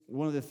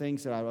one of the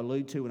things that I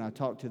allude to when I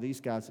talk to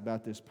these guys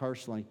about this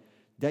personally,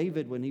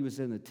 David, when he was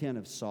in the tent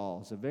of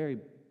Saul,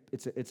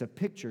 it's a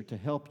picture to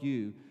help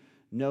you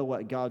know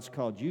what God's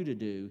called you to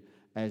do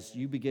as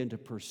you begin to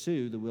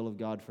pursue the will of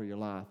God for your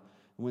life.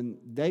 When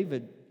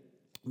David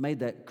made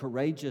that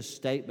courageous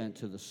statement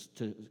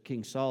to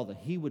King Saul that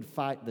he would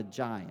fight the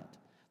giant,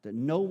 that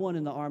no one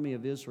in the army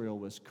of Israel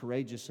was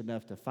courageous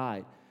enough to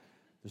fight,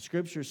 the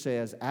Scripture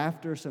says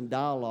after some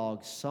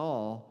dialogue,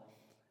 Saul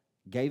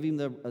gave him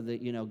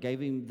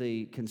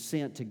the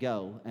consent to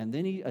go, and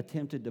then he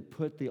attempted to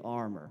put the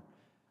armor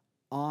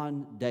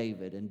on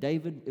David. And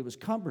David, it was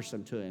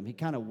cumbersome to him. He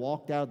kind of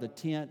walked out of the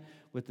tent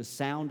with the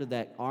sound of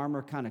that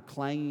armor kind of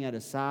clanging at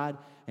his side,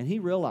 and he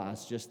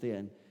realized just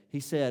then,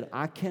 he said,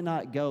 I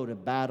cannot go to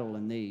battle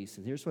in these.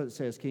 And here's what it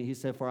says. He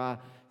said,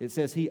 it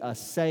says he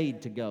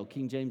essayed to go.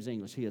 King James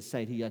English, he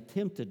essayed. He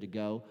attempted to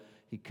go.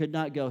 He could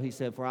not go. He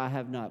said, for I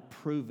have not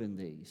proven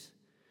these.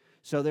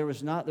 So there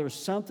was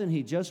something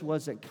he just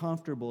wasn't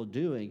comfortable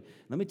doing.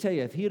 Let me tell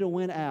you, if he'd have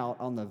went out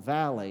on the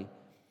valley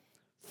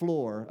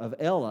floor of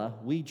Elah,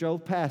 we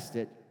drove past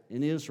it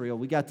in Israel.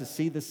 We got to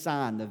see the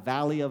sign, the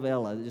Valley of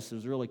Elah. This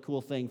was a really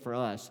cool thing for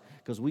us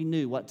because we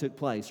knew what took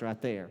place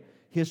right there.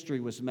 History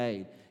was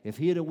made. If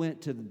he had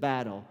went to the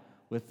battle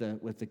with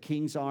the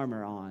king's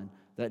armor on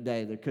that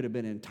day, there could have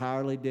been an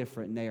entirely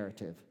different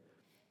narrative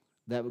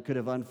that could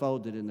have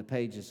unfolded in the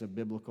pages of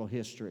biblical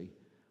history.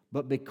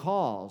 But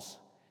because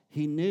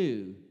he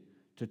knew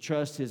to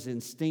trust his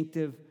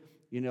instinctive,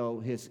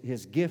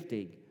 his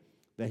gifting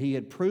that he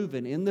had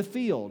proven in the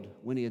field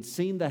when he had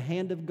seen the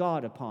hand of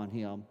God upon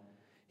him,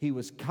 he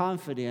was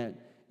confident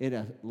in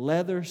a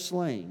leather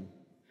sling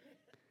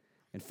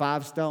and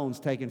 5 stones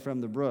taken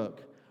from the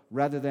brook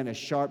rather than a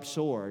sharp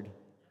sword,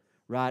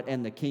 right,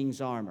 and the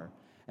king's armor.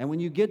 And when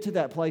you get to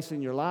that place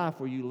in your life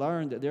where you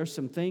learn that there's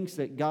some things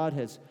that God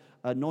has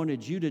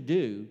anointed you to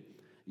do,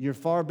 you're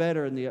far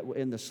better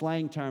in the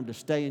slang term to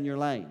stay in your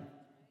lane.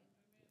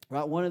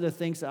 Right? One of the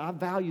things that I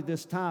value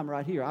this time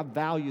right here, I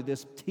value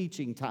this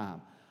teaching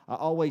time. I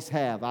always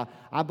have.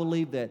 I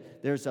believe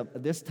that there's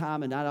this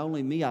time, and not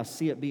only me, I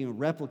see it being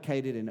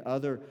replicated in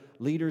other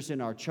leaders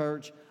in our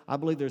church. I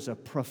believe there's a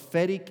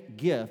prophetic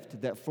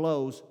gift that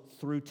flows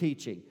through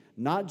teaching,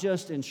 not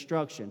just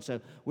instruction.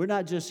 So we're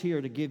not just here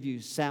to give you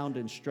sound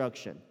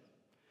instruction.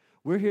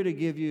 We're here to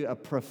give you a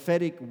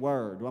prophetic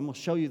word. I'm going to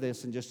show you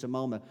this in just a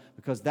moment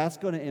because that's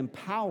going to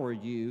empower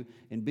you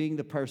in being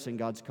the person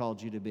God's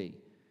called you to be.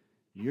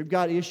 You've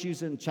got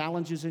issues and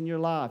challenges in your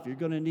life. You're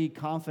going to need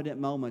confident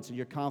moments, and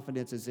your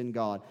confidence is in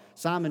God.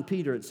 Simon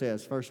Peter, it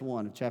says, verse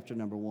 1 of chapter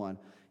number 1.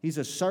 He's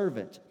a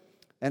servant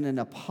and an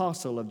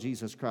apostle of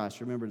Jesus Christ.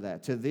 Remember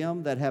that. To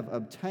them that have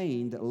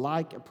obtained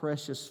like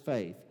precious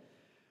faith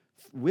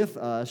with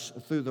us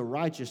through the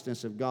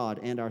righteousness of God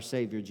and our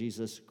Savior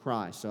Jesus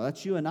Christ. So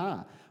that's you and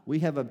I. We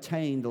have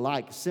obtained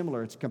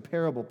similar, it's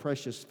comparable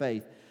precious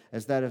faith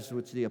as that of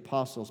which the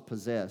apostles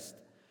possessed.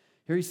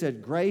 Here he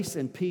said, grace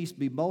and peace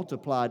be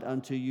multiplied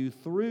unto you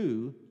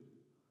through,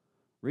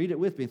 read it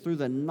with me, through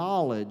the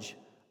knowledge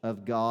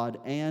of God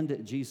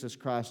and Jesus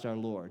Christ our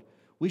Lord.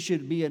 We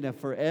should be in a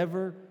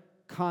forever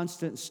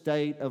constant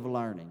state of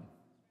learning,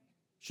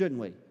 shouldn't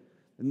we?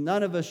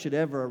 None of us should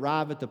ever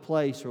arrive at the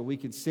place where we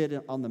can sit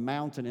on the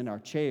mountain in our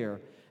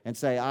chair and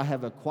say, I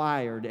have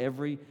acquired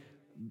every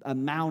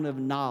amount of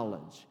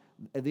knowledge.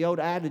 The old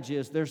adage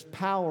is there's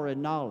power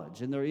in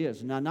knowledge, and there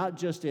is. Now, not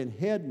just in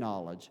head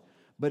knowledge,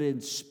 but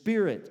in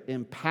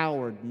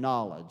spirit-empowered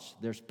knowledge.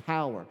 There's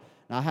power.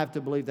 And I have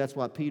to believe that's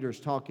what Peter's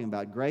talking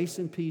about. Grace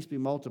and peace be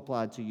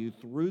multiplied to you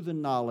through the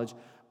knowledge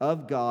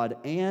of God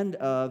and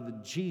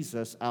of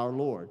Jesus our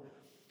Lord.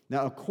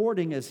 Now,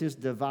 according as his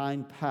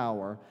divine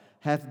power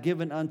hath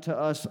given unto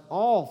us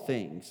all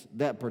things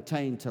that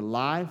pertain to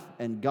life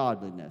and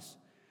godliness,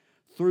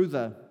 through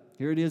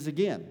here it is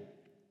again,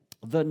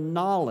 the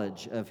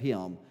knowledge of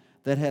him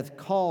that hath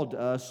called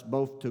us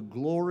both to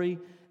glory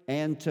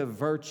and to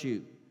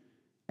virtue,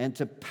 and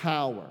to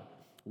power,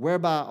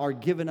 whereby are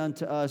given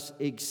unto us,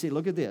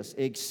 look at this,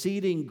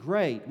 exceeding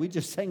great. We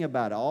just sang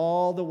about it.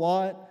 All the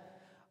what?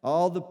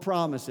 All the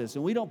promises.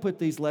 And we don't put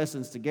these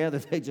lessons together.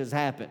 They just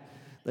happen.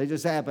 They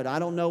just happen. I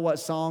don't know what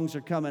songs are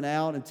coming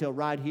out until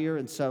right here.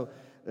 And so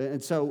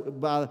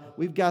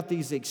we've got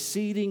these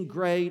exceeding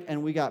great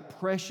and we got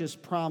precious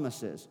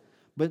promises.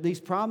 But these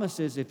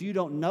promises, if you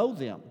don't know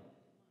them,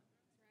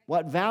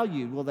 what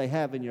value will they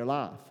have in your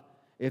life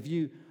if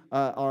you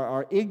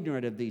are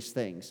ignorant of these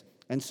things?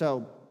 And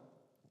so,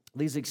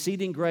 these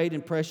exceeding great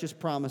and precious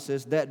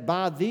promises, that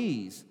by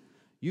these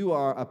you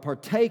are a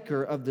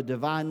partaker of the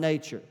divine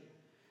nature.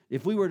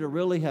 If we were to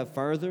really have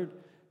furthered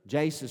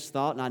Jace's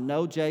thought, and I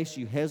know, Jace,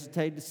 you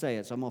hesitated to say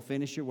it, so I'm going to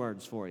finish your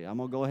words for you. I'm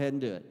going to go ahead and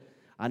do it.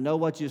 I know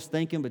what you was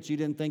thinking, but you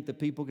didn't think the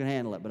people could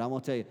handle it. But I'm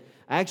going to tell you,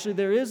 actually,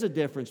 there is a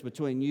difference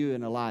between you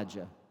and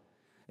Elijah.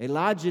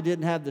 Elijah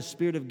didn't have the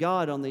Spirit of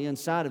God on the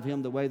inside of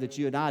him the way that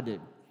you and I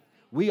do.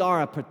 We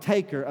are a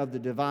partaker of the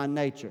divine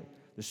nature.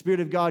 The Spirit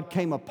of God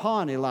came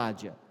upon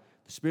Elijah.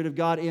 The Spirit of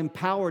God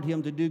empowered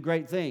him to do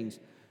great things.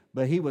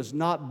 But he was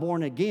not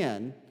born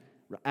again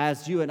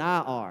as you and I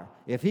are.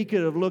 If he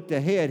could have looked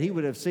ahead, he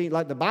would have seen,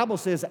 like the Bible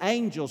says,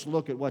 angels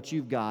look at what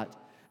you've got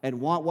and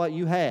want what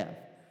you have.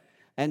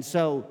 And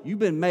so you've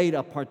been made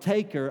a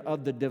partaker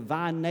of the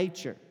divine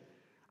nature.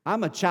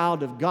 I'm a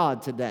child of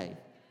God today.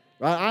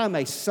 Right? I am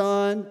a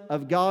son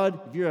of God.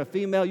 If you're a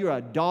female, you're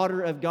a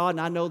daughter of God.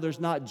 And I know there's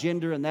not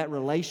gender in that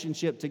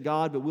relationship to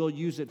God, but we'll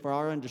use it for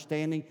our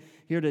understanding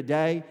here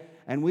today.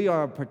 And we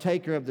are a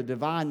partaker of the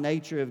divine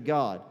nature of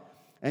God.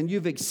 And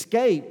you've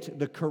escaped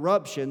the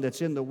corruption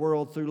that's in the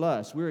world through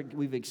lust.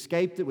 We've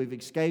escaped it. We've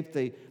escaped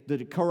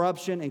the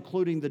corruption,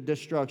 including the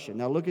destruction.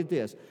 Now look at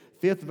this.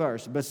 5th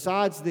verse.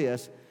 Besides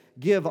this,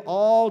 give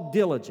all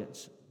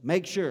diligence.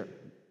 Make sure.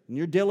 When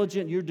you're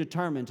diligent, you're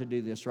determined to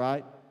do this,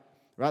 right?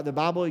 Right? The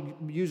Bible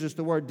uses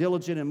the word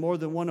diligent in more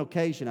than one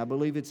occasion. I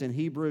believe it's in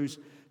Hebrews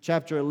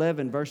chapter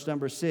 11, verse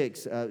number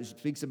 6. It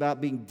speaks about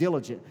being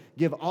diligent.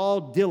 Give all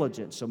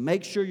diligence. So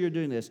make sure you're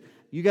doing this.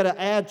 You got to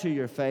add to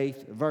your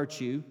faith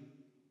virtue.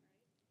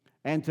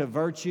 And to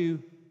virtue,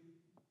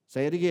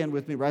 say it again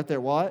with me right there,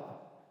 what?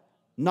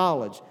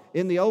 Knowledge.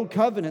 In the Old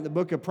Covenant, the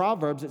book of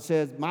Proverbs, it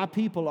says, my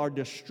people are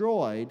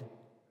destroyed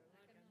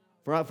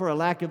for a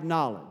lack of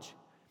knowledge.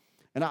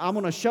 And I'm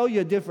going to show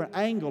you a different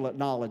angle at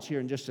knowledge here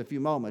in just a few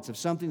moments of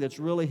something that's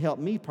really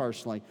helped me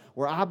personally,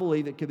 where I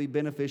believe it could be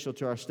beneficial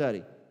to our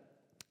study.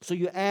 So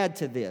you add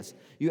to this.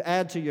 You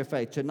add to your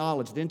faith, to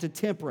knowledge, then to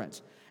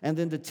temperance, and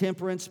then to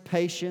temperance,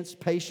 patience,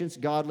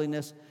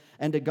 godliness,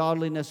 and to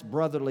godliness,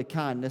 brotherly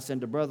kindness,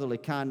 and to brotherly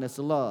kindness,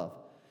 love.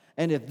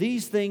 And if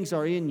these things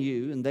are in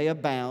you, and they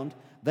abound,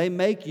 they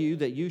make you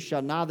that you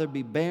shall neither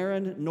be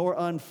barren nor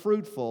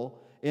unfruitful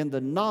in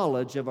the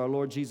knowledge of our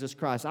Lord Jesus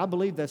Christ. I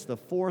believe that's the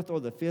 4th or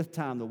the 5th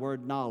time the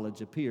word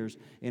knowledge appears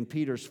in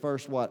Peter's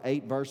first,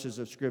 8 verses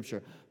of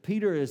Scripture.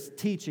 Peter is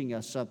teaching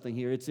us something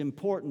here. It's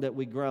important that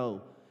we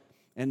grow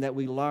and that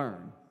we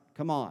learn.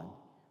 Come on.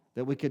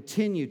 That we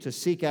continue to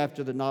seek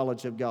after the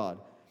knowledge of God.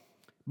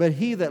 But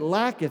he that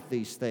lacketh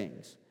these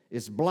things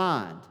is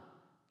blind,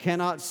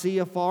 cannot see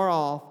afar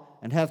off,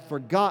 and hath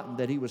forgotten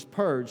that he was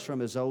purged from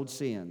his old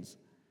sins.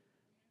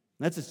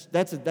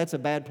 That's a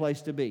bad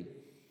place to be.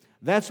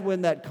 That's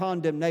when that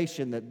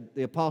condemnation that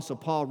the Apostle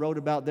Paul wrote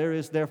about, there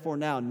is therefore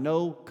now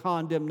no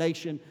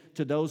condemnation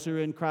to those who are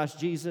in Christ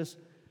Jesus.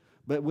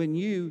 But when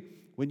you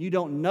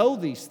don't know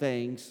these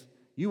things,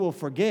 you will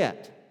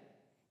forget.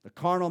 The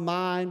carnal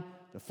mind,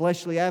 the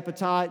fleshly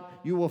appetite,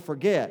 you will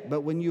forget.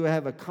 But when you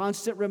have a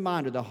constant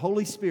reminder, the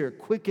Holy Spirit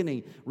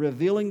quickening,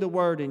 revealing the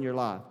Word in your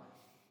life,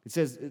 it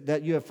says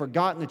that you have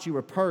forgotten that you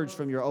were purged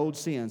from your old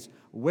sins.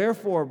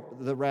 Wherefore,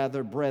 the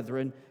rather,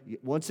 brethren,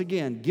 once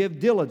again,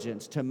 give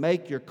diligence to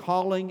make your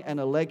calling and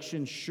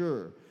election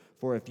sure.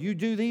 For if you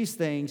do these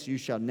things, you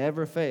shall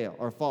never fail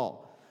or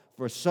fall.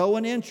 For so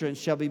an entrance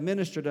shall be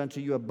ministered unto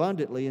you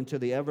abundantly into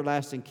the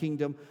everlasting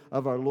kingdom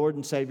of our Lord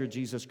and Savior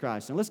Jesus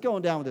Christ. And let's go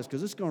on down with this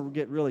because it's going to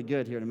get really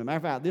good here. As a matter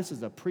of fact, this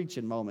is a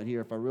preaching moment here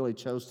if I really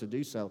chose to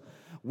do so.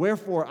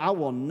 Wherefore, I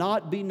will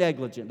not be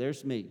negligent.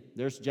 There's me.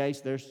 There's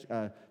Jace. There's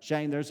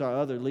Shane. There's our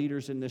other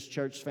leaders in this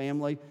church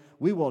family.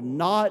 We will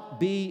not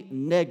be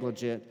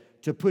negligent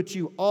to put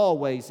you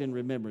always in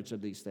remembrance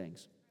of these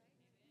things.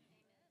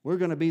 We're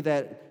going to be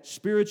that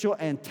spiritual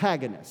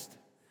antagonist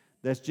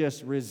that's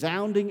just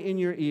resounding in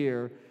your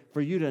ear for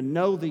you to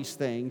know these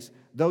things,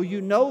 though you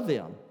know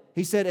them.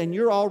 He said, and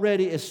you're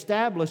already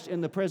established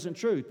in the present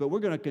truth, but we're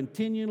going to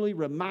continually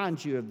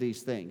remind you of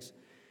these things.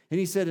 And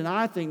he said, and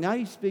I think, now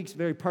he speaks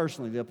very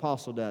personally, the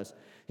apostle does.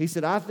 He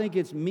said, I think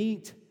it's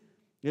meet,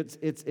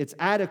 it's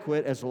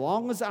adequate as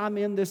long as I'm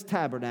in this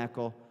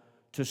tabernacle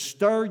to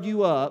stir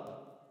you up.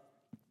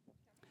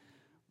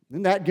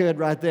 Isn't that good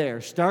right there?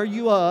 Stir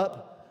you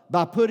up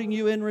by putting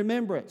you in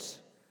remembrance.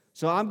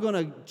 So I'm going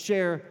to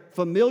share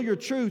familiar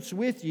truths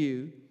with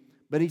you,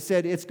 but he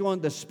said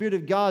the Spirit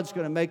of God's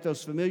going to make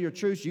those familiar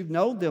truths. You've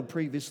known them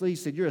previously. He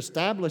said you're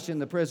established in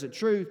the present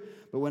truth,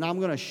 but when I'm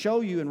going to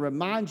show you and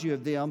remind you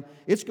of them,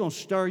 it's going to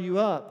stir you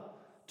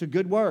up to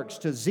good works,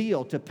 to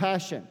zeal, to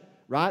passion,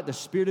 right? The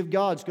Spirit of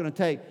God's going to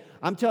take.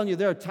 I'm telling you,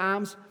 there are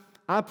times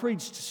I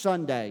preached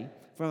Sunday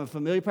from a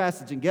familiar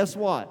passage, and guess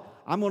what?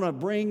 I'm going to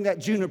bring that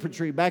juniper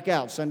tree back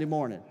out Sunday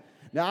morning.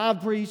 Now,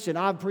 I've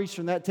preached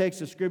from that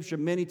text of Scripture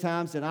many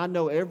times, and I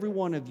know every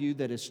one of you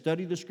that has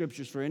studied the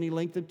Scriptures for any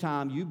length of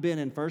time, you've been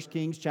in 1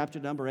 Kings chapter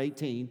number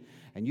 18,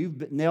 and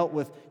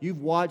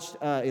you've watched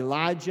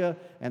Elijah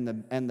and the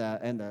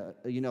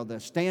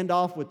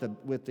standoff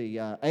with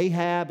the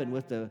Ahab and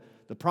with the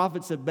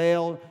prophets of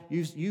Baal.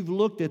 You've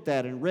looked at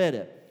that and read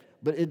it,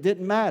 but it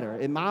didn't matter.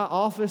 In my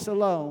office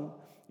alone,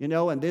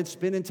 and then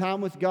spending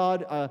time with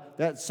God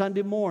that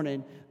Sunday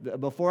morning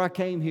before I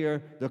came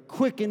here, the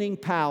quickening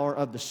power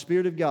of the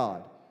Spirit of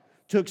God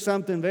took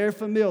something very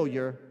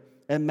familiar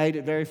and made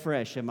it very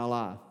fresh in my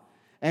life.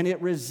 And it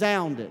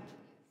resounded.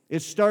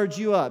 It stirred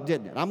you up,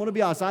 didn't it? I'm going to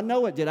be honest. I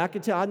know it did. I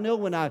can tell. I know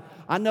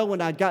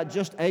when I got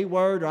just a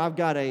word or I've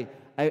got a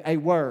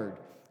word.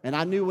 And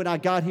I knew when I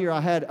got here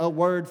I had a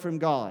word from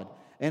God.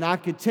 And I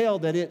could tell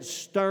that it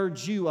stirred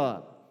you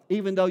up.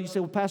 Even though you say,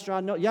 well, Pastor, I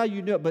know. Yeah,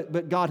 you knew it,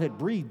 but God had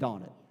breathed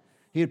on it.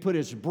 He had put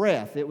His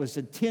breath. It was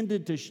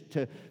intended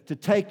to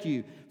take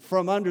you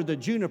from under the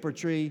juniper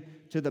tree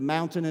to the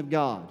mountain of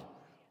God,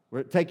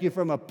 where it take you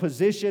from a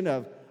position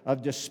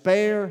of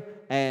despair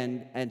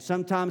and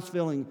sometimes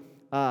feeling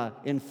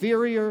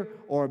inferior,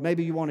 or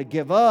maybe you want to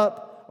give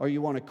up or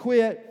you want to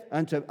quit,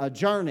 into a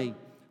journey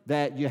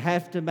that you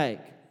have to make.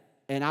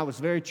 And I was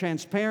very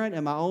transparent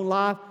in my own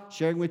life,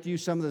 sharing with you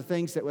some of the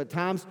things that at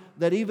times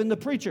that even the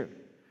preacher,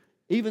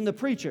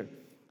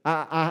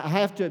 I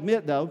have to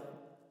admit though,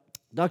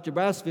 Dr.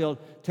 Brassfield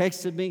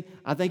texted me.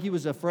 I think he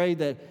was afraid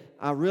that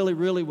I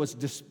really was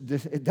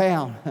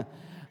down.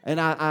 And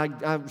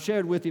I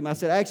shared with him, I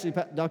said, actually,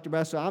 Dr.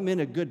 Brassfield, I'm in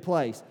a good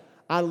place.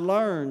 I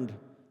learned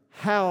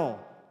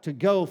how to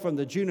go from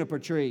the juniper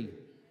tree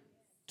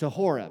to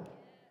Horeb,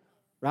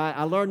 right?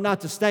 I learned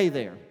not to stay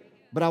there,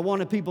 but I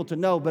wanted people to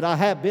know, but I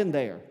have been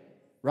there,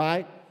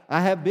 right?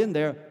 I have been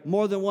there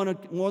more than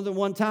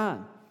one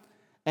time.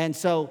 And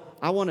so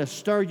I want to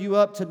stir you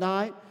up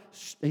tonight.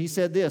 He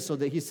said this, so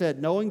that he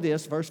said, knowing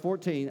this, verse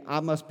 14,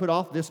 I must put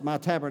off this my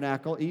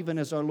tabernacle, even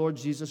as our Lord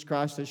Jesus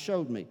Christ has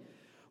showed me.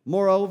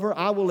 Moreover,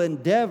 I will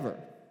endeavor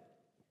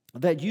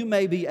that you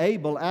may be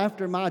able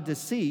after my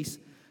decease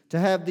to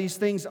have these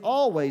things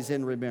always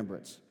in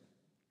remembrance.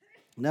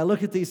 Now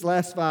look at these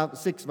last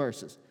 6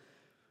 verses.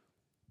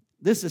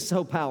 This is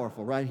so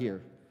powerful right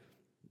here.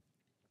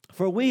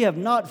 For we have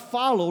not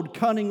followed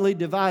cunningly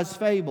devised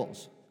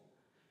fables.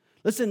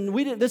 Listen,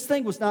 this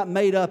thing was not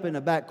made up in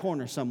a back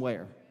corner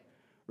somewhere,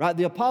 right?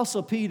 The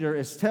Apostle Peter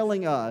is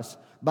telling us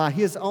by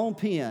his own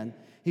pen,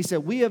 he said,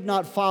 we have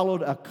not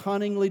followed a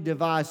cunningly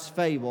devised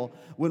fable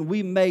when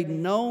we made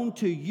known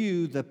to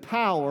you the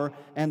power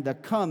and the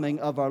coming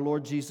of our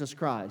Lord Jesus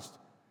Christ.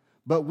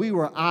 But we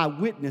were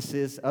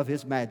eyewitnesses of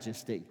His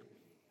majesty.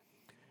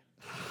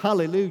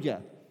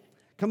 Hallelujah.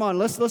 Come on,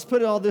 let's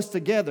put all this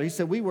together. He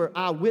said we were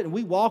eyewitnesses.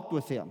 We walked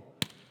with Him.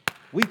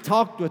 We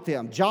talked with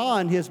Him.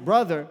 John, his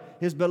brother,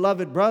 his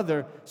beloved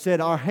brother, said,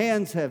 our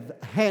hands have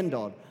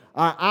handled,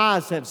 our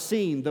eyes have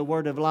seen the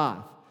word of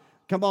life.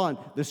 Come on,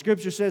 the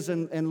scripture says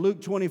in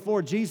Luke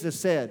 24, Jesus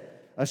said,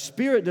 a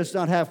spirit does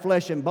not have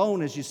flesh and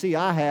bone as you see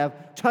I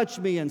have. Touch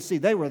me and see.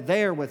 They were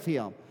there with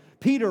Him.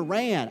 Peter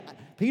ran.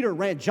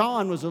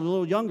 John was a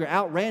little younger,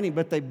 outran him,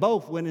 but they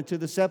both went into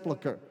the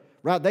sepulcher.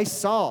 Right?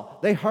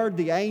 They heard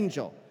the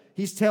angel.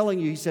 He's telling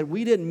you, he said,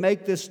 we didn't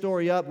make this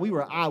story up. We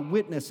were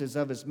eyewitnesses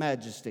of His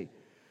majesty.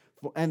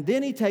 And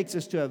then he takes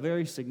us to a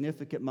very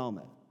significant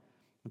moment.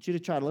 I want you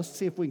to let's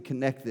see if we can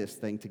connect this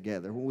thing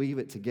together. We'll weave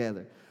it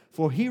together.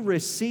 For He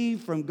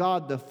received from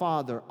God the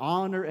Father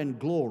honor and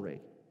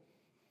glory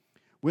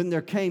when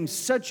there came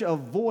such a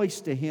voice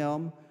to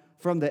Him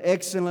from the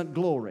excellent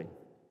glory.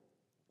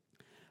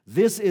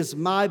 This is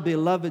my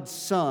beloved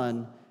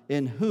Son,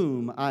 in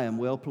whom I am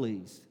well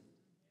pleased.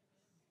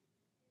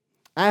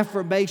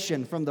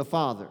 Affirmation from the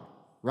Father,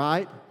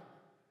 right?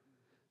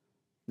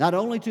 Not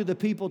only to the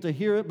people to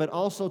hear it, but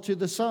also to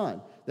the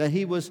Son, that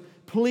He was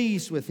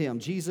pleased with Him,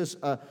 Jesus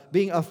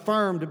being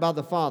affirmed by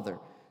the Father.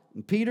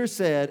 And Peter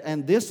said,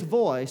 and this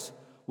voice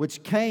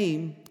which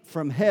came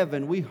from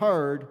heaven we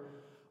heard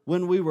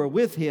when we were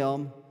with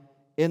Him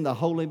in the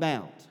holy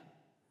mount.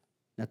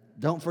 Now,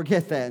 don't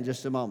forget that in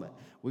just a moment.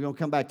 We're going to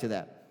come back to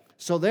that.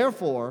 So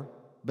therefore,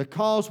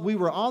 because we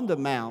were on the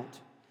mount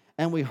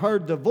and we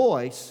heard the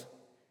voice,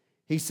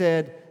 he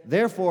said,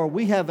 therefore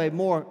we have a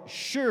more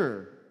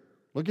sure,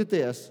 look at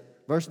this,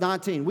 verse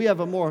 19, we have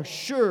a more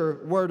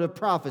sure word of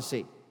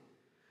prophecy,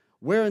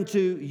 whereunto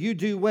you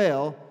do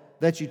well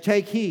that you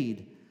take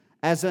heed,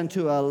 as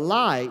unto a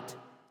light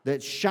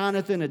that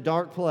shineth in a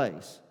dark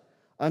place,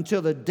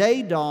 until the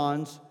day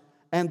dawns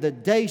and the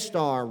day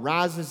star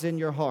rises in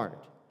your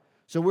heart.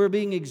 So we're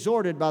being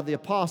exhorted by the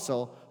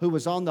apostle who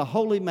was on the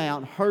holy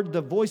mount, heard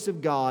the voice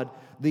of God,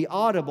 the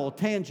audible,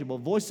 tangible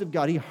voice of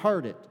God. He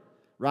heard it,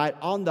 right?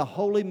 On the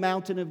holy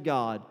mountain of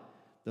God,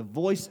 the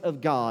voice of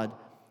God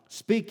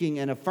speaking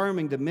and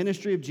affirming the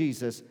ministry of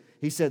Jesus.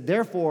 He said,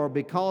 therefore,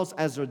 because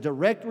as a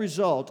direct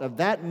result of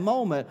that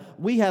moment,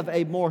 we have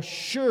a more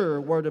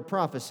sure word of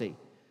prophecy.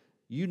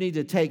 You need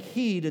to take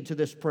heed into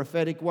this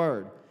prophetic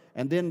word.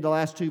 And then the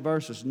last 2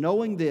 verses,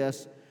 knowing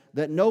this,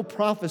 that no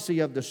prophecy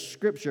of the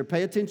Scripture,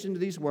 pay attention to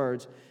these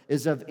words,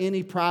 is of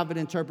any private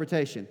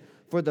interpretation.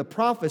 For the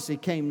prophecy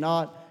came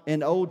not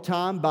in old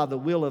time by the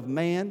will of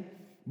man,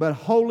 but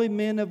holy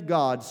men of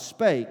God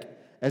spake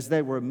as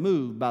they were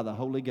moved by the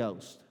Holy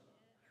Ghost.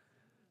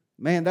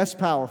 Man, that's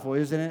powerful,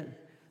 isn't it?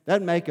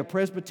 That'd make a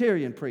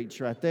Presbyterian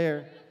preach right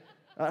there.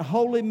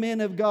 Holy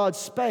men of God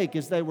spake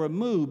as they were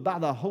moved by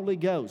the Holy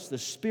Ghost. The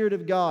Spirit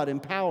of God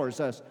empowers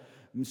us,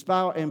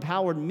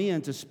 empowered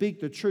men to speak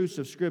the truths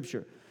of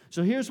Scripture.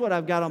 So here's what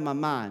I've got on my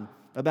mind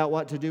about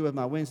what to do with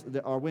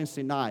our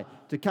Wednesday night.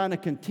 To kind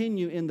of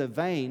continue in the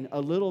vein a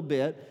little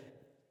bit,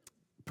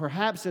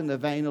 perhaps in the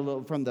vein a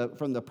little from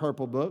the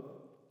purple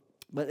book.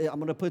 But I'm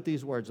going to put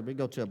these words. Let me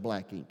go to a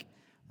black ink.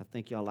 I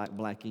think y'all like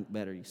black ink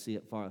better. You see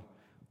it far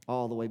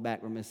all the way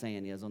back where Miss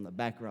Annie is on the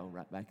back row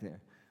right back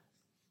there.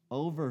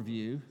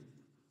 Overview.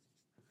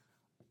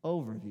 I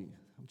want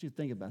you to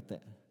think about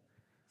that.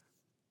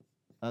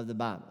 Of the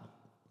Bible.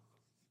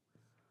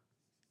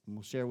 I'm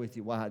going to share with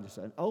you why. Just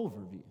an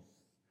overview.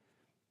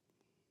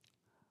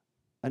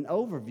 An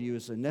overview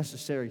is a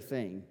necessary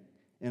thing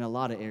in a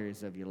lot of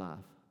areas of your life.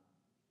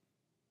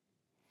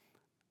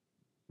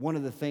 One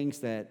of the things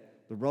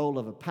that the role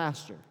of a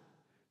pastor,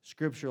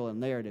 scriptural and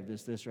narrative,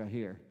 is this right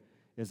here.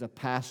 Is a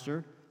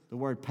pastor, the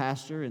word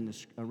pastor in the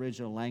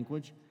original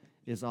language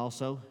is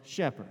also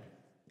shepherd.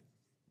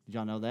 Did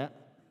y'all know that?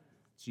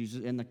 It's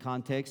used in the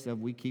context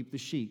of we keep the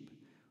sheep.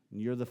 And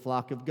you're the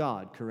flock of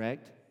God,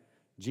 correct?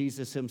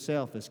 Jesus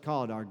himself is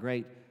called our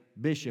great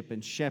bishop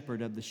and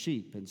shepherd of the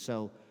sheep. And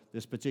so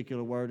this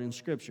particular word in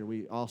Scripture,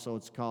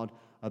 it's called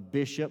a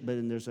bishop, but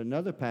then there's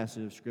another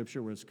passage of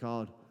Scripture where it's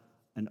called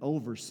an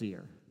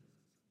overseer.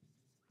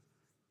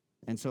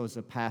 And so as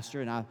a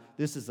pastor, and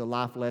this is a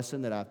life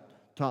lesson that I've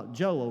taught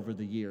Joe over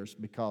the years,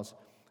 because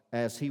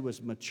as he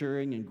was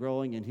maturing and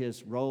growing in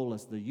his role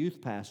as the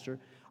youth pastor,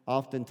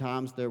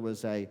 oftentimes there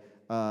was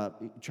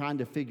trying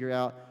to figure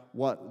out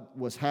what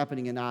was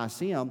happening in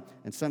ISM,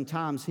 and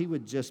sometimes he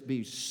would just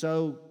be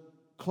so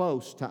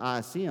close to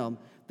ISM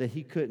that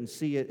he couldn't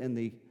see it in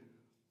the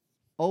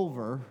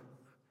overall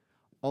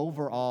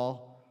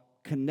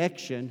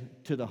connection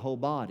to the whole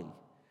body.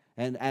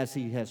 And as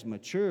he has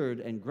matured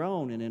and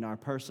grown, and in our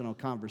personal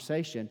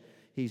conversation,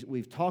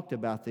 we've talked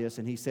about this,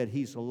 and he said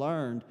he's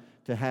learned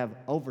to have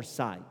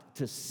oversight,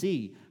 to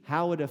see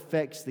how it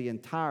affects the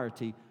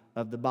entirety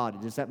of the body.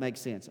 Does that make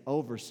sense?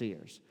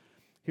 Overseers.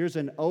 Here's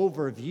an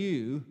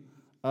overview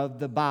of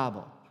the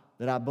Bible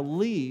that I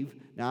believe.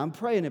 Now I'm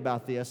praying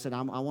about this, and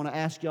I want to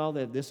ask y'all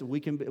that we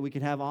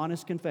can have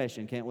honest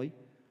confession, can't we?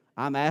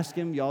 I'm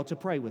asking y'all to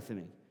pray with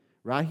me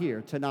right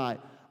here tonight.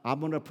 I'm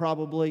going to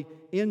probably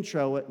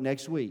intro it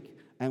next week,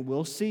 and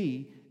we'll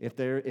see if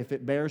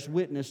it bears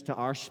witness to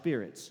our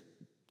spirits,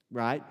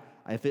 right?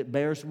 If it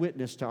bears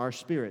witness to our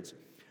spirits.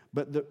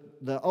 But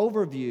the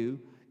overview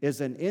is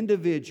an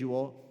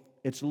individual.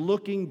 It's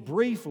looking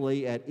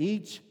briefly at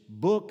each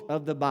book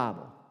of the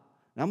Bible.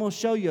 And I'm going to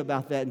show you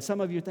about that. And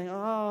some of you think,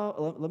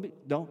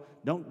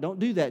 don't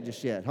do that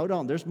just yet. Hold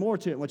on, there's more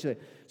to it. What you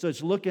think? So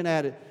it's looking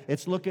at it.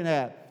 It's looking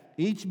at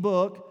each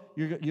book.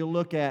 You'll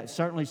look at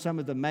certainly some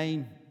of the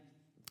main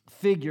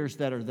figures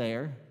that are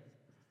there,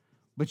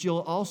 but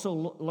you'll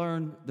also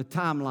learn the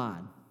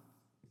timeline.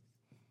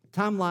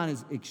 Timeline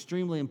is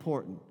extremely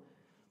important,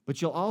 but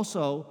you'll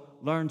also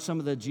learn some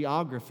of the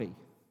geography.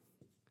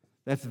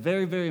 That's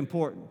very, very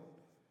important.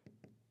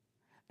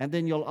 And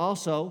then you'll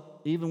also,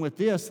 even with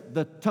this,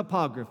 the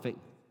topography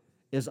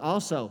is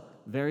also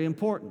very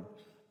important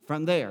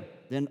from there.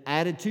 Then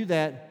added to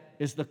that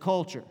is the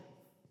culture.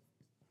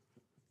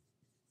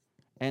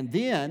 And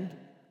then,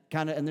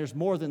 and there's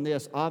more than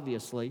this,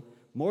 obviously,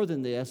 more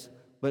than this,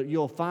 but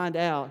you'll find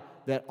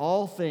out that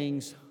all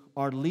things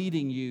are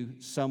leading you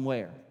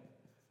somewhere.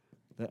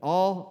 That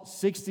all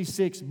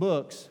 66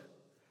 books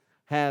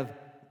have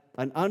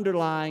an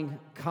underlying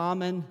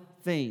common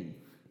theme.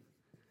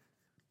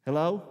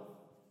 Hello?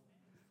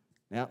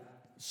 Now,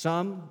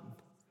 some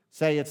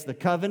say it's the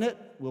covenant.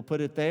 We'll put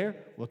it there.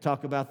 We'll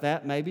talk about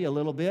that maybe a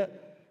little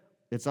bit.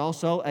 It's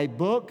also a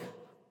book,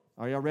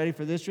 are y'all ready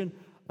for this one?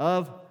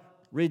 Of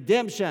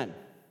redemption.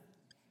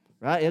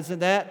 Right? Isn't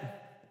that?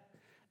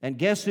 And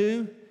guess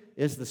who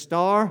is the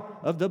star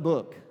of the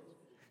book?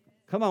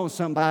 Come on,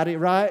 somebody,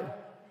 right?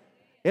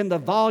 In the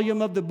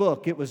volume of the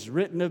book, it was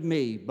written of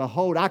me,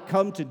 behold, I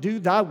come to do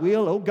thy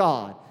will, O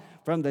God.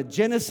 From the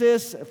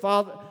Genesis,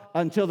 Father,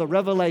 until the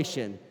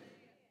Revelation.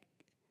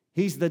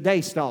 He's the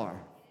day star.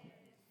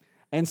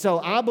 And so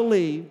I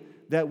believe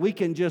that we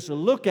can just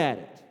look at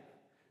it.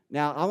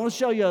 Now, I want to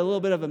show you a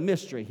little bit of a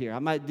mystery here. I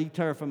might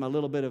deter from a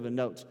little bit of a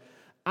notes.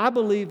 I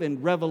believe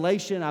in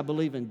revelation. I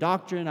believe in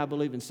doctrine. I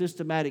believe in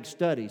systematic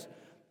studies.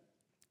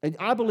 And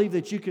I believe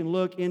that you can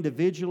look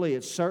individually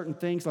at certain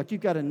things, like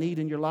you've got a need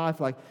in your life.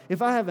 Like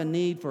if I have a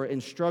need for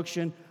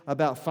instruction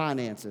about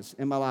finances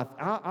in my life,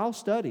 I'll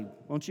study,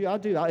 won't you? I'll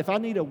do. If I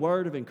need a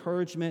word of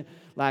encouragement,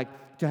 like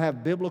to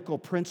have biblical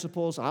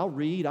principles, I'll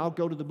read. I'll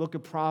go to the book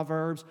of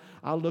Proverbs.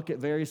 I'll look at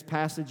various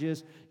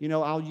passages.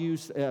 I'll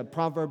use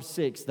Proverbs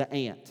 6, the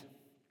ant.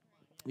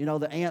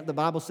 The ant, the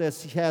Bible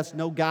says she has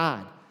no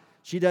guide.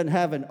 She doesn't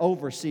have an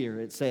overseer,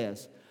 it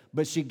says.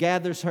 But she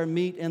gathers her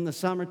meat in the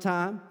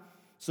summertime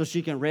so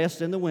she can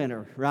rest in the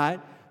winter, right?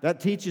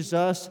 That teaches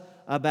us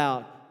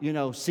about,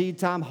 seed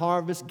time,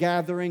 harvest,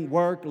 gathering,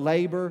 work,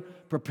 labor,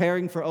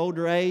 preparing for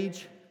older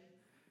age,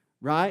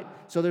 right?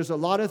 So there's a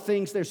lot of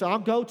things there. So I'll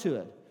go to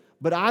it.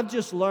 But I've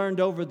just learned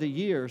over the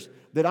years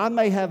that I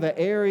may have an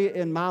area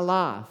in my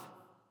life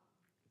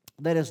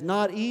that is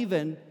not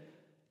even,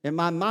 in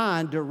my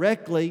mind,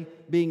 directly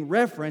being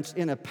referenced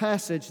in a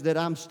passage that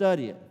I'm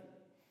studying.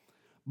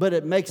 But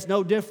it makes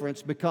no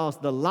difference because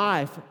the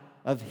life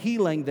of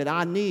healing that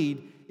I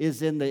need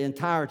is in the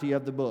entirety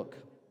of the book.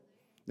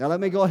 Now let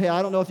me go ahead.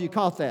 I don't know if you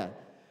caught that.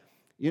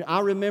 I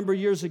remember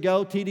years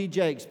ago, T.D.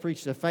 Jakes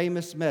preached a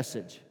famous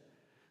message.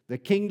 The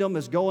kingdom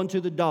is going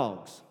to the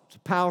dogs. It's a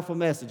powerful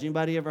message.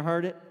 Anybody ever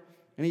heard it?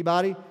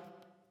 Anybody?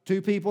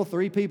 2 people,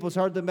 3 people's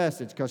heard the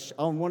message because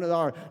on one of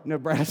our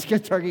Nebraska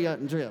turkey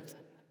hunting trips.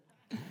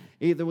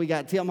 Either we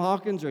got Tim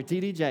Hawkins or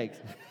T.D. Jakes.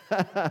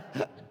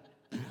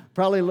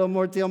 Probably a little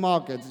more Tim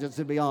Hawkins, just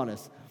to be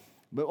honest.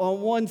 But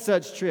on one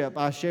such trip,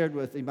 I shared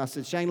with him, I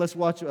said, Shane, let's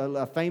watch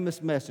a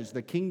famous message.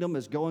 The kingdom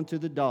is going to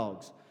the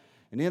dogs.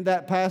 And in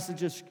that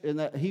passage,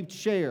 he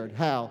shared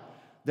how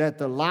that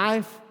the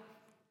life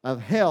of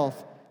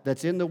health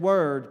that's in the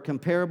Word,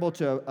 comparable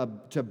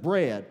to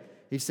bread,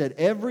 he said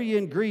every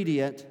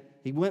ingredient,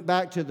 he went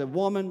back to the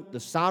woman, the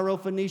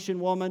Syrophoenician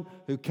woman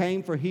who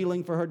came for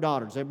healing for her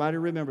daughters. Everybody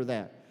remember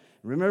that?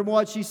 Remember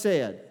what she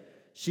said?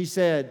 She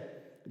said,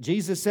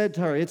 Jesus said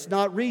to her, it's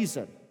not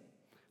reason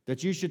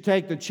that you should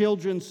take the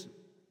children's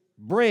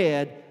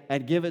bread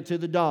and give it to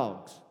the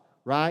dogs,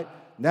 right?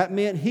 That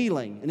meant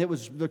healing, and it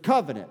was the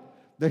covenant.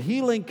 The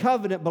healing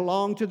covenant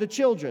belonged to the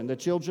children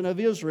of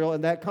Israel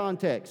in that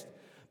context.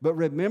 But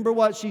remember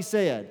what she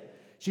said.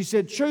 She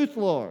said, truth,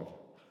 Lord,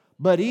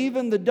 but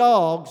even the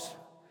dogs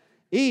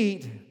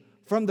eat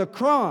from the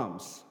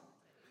crumbs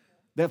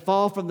that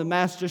fall from the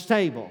master's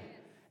table.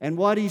 And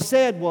what he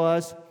said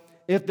was,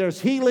 if there's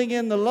healing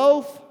in the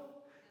loaf,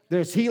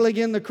 there's healing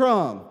in the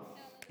crumb,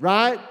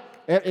 right?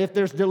 If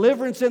there's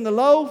deliverance in the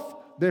loaf,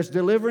 there's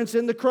deliverance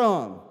in the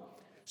crumb.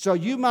 So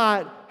you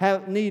might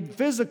need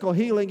physical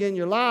healing in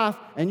your life,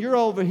 and you're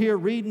over here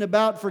reading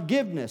about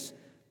forgiveness.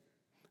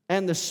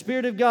 And the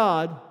Spirit of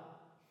God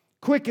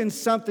quickens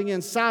something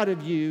inside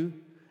of you,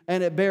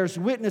 and it bears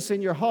witness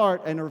in your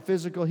heart, and a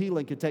physical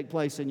healing can take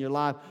place in your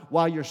life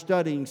while you're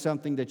studying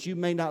something that you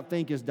may not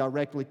think is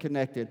directly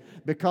connected,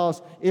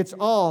 because it's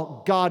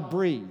all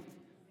God-breathed.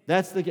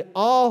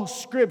 All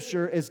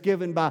Scripture is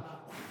given by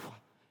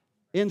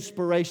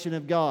inspiration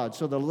of God.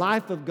 So the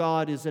life of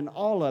God is in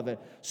all of it.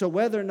 So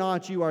whether or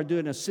not you are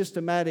doing a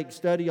systematic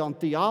study on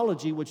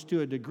theology, which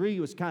to a degree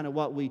was kind of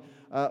what we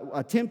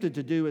attempted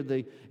to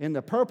do in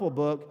the Purple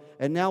Book,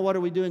 and now what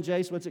are we doing,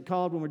 Jace? What's it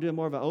called when we're doing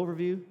more of an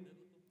overview?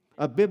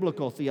 A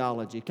biblical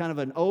theology, kind of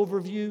an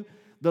overview.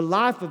 The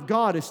life of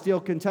God is still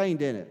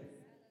contained in it.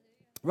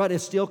 Right,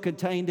 it's still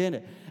contained in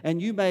it. And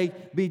you may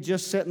be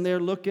just sitting there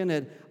looking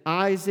at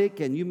Isaac,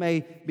 and you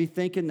may be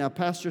thinking, now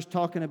Pastor's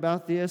talking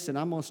about this, and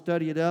I'm going to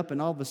study it up,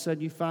 and all of a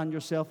sudden you find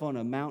yourself on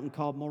a mountain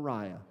called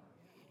Moriah.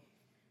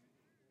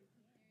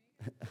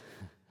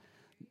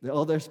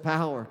 Oh, there's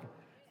power.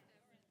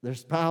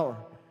 There's power,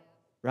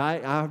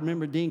 right? I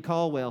remember Dean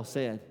Caldwell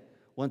said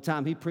one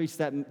time he preached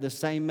the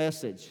same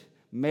message.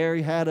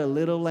 Mary had a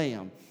little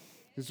lamb.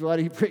 This is what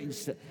he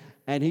preached.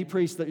 And he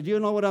preached, do you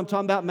know what I'm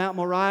talking about, Mount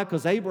Moriah?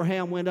 Because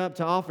Abraham went up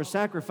to offer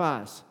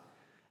sacrifice.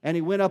 And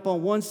he went up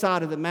on one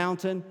side of the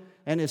mountain,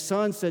 and his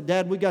son said,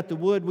 Dad, we got the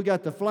wood, we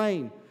got the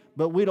flame,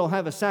 but we don't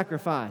have a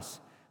sacrifice.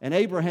 And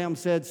Abraham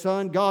said,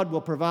 Son, God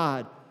will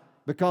provide,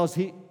 because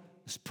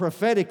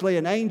prophetically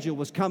an angel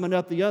was coming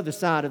up the other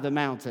side of the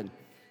mountain.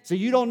 So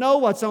you don't know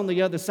what's on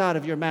the other side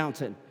of your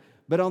mountain,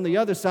 but on the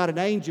other side an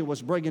angel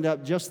was bringing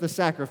up just the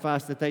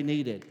sacrifice that they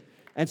needed.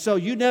 And so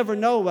you never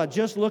know by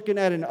just looking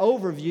at an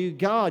overview.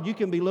 God, you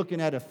can be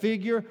looking at a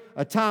figure,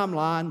 a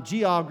timeline,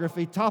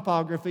 geography,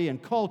 topography, and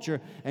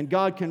culture, and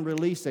God can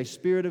release a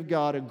Spirit of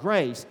God, a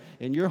grace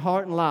in your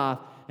heart and life,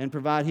 and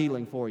provide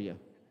healing for you.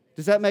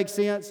 Does that make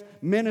sense?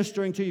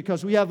 Ministering to you,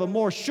 because we have a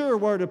more sure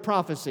word of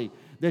prophecy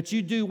that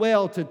you do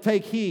well to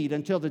take heed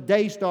until the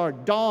day star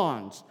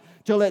dawns,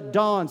 till it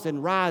dawns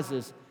and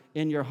rises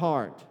in your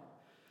heart.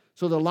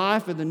 So the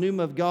life and the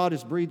pneuma of God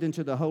is breathed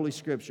into the Holy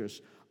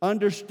Scriptures.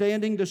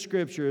 Understanding the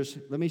Scriptures,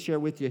 let me share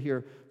with you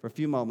here for a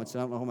few moments. I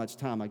don't know how much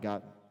time I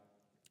got.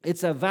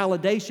 It's a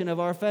validation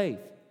of our faith.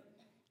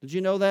 Did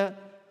you know that?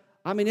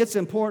 I mean, it's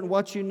important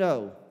what you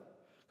know.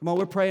 Come on,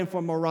 we're praying for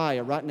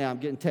Moriah right now. I'm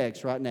getting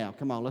texts right now.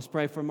 Come on, let's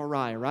pray for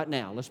Moriah right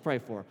now. Let's pray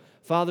for her.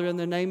 Father, in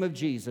the name of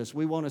Jesus,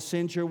 we want to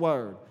send your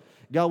word.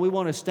 God, we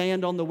want to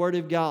stand on the word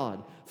of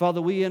God.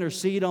 Father, we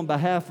intercede on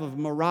behalf of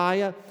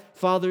Moriah.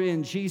 Father,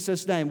 in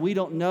Jesus' name, we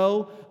don't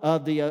know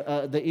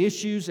the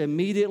issues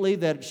immediately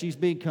that she's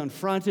being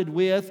confronted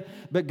with,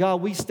 but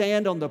God, we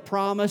stand on the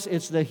promise.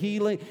 It's the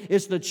healing.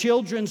 It's the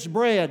children's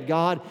bread,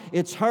 God.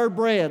 It's her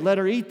bread. Let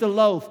her eat the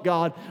loaf,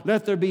 God.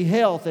 Let there be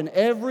health in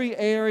every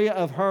area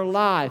of her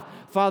life.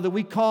 Father,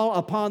 we call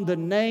upon the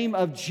name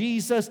of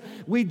Jesus.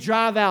 We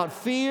drive out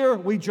fear.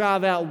 We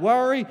drive out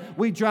worry.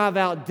 We drive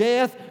out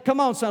death. Come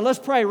on, son, let's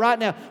pray right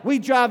now. We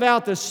drive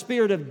out the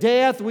spirit of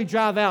death. We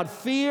drive out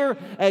fear,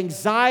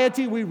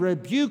 anxiety. We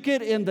rebuke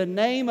it in the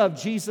name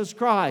of Jesus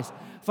Christ.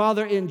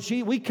 Father,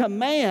 we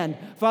command,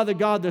 Father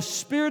God, the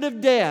spirit of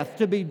death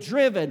to be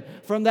driven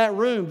from that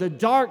room, the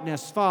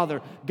darkness,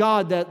 Father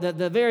God,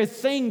 the very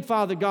thing,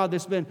 Father God,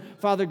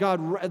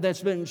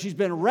 she's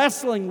been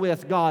wrestling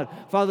with, God.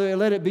 Father,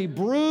 let it be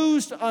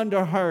bruised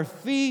under her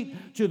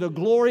feet to the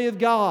glory of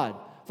God.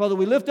 Father,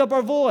 we lift up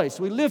our voice.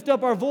 We lift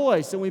up our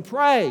voice and we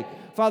pray,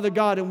 Father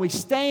God, and we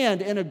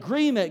stand in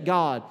agreement,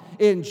 God.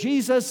 In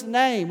Jesus'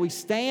 name, we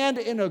stand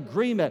in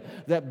agreement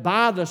that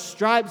by the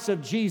stripes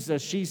of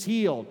Jesus, she's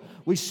healed.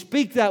 We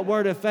speak that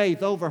word of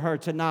faith over her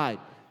tonight.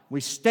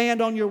 We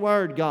stand on your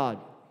word, God.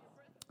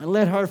 And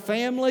let her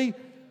family,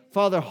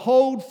 Father,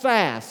 hold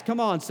fast. Come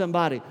on,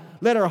 somebody.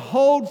 Let her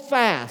hold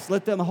fast.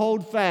 Let them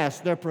hold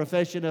fast their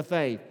profession of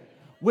faith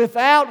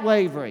without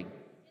wavering.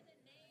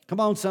 Come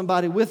on,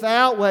 somebody,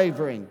 without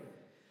wavering,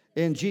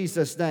 in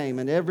Jesus' name.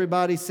 And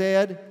everybody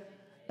said,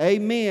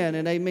 amen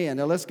and amen.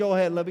 Now let's go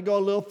ahead. Let me go a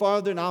little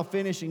farther and I'll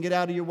finish and get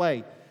out of your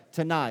way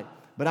tonight.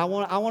 But I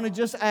want to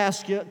just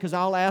ask you, because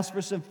I'll ask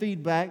for some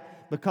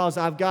feedback, because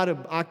I've got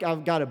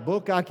a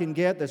book I can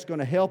get that's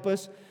going to help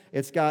us.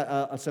 It's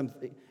got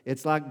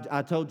it's like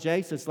I told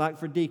Jace, it's like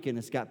for Deacon.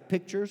 It's got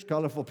pictures,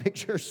 colorful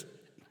pictures.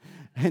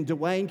 And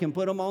Dwayne can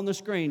put them on the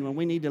screen when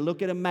we need to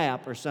look at a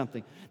map or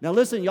something. Now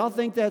listen, y'all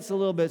think that's a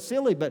little bit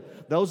silly,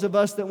 but those of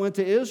us that went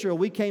to Israel,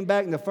 we came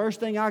back and the first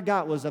thing I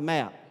got was a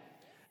map.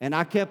 And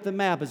I kept the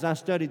map as I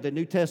studied the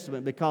New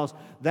Testament, because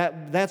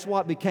that's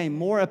what became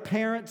more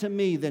apparent to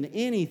me than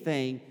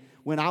anything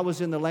when I was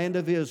in the land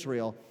of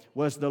Israel,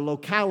 was the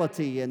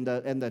locality and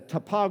the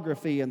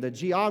topography and the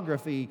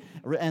geography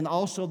and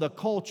also the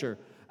culture.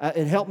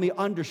 It helped me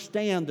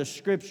understand the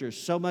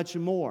Scriptures so much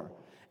more.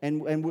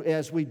 And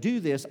as we do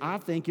this, I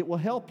think it will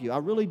help you. I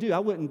really do. I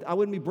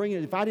wouldn't be bringing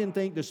it if I didn't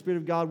think the Spirit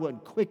of God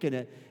wouldn't quicken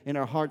it in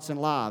our hearts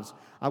and lives.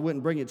 I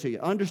wouldn't bring it to you.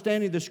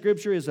 Understanding the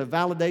Scripture is a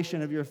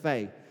validation of your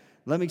faith.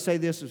 Let me say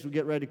this as we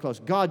get ready to close.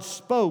 God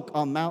spoke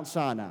on Mount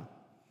Sinai.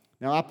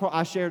 Now,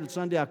 I shared it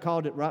Sunday. I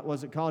called it, right?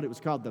 Was it called? It was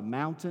called the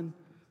Mountain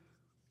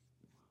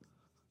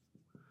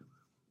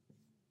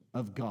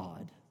of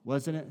God,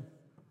 wasn't it?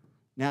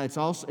 Now,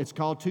 it's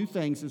called two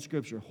things in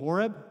Scripture: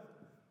 Horeb,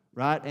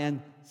 right,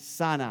 and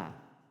Sinai.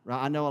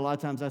 Right? I know a lot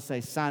of times I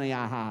say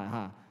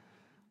Sinai,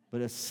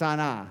 but it's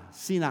Sinai.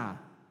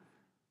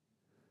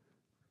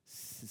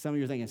 Some of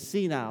you are thinking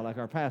Sinai, like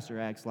our pastor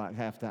acts like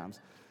half times.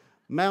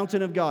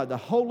 Mountain of God, the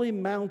holy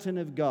mountain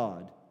of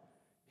God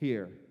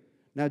here.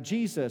 Now,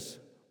 Jesus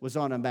was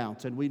on a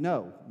mountain, we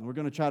know. And we're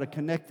going to try to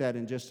connect that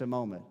in just a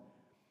moment.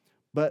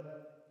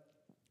 But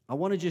I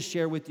want to just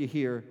share with you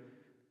here,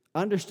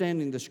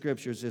 understanding the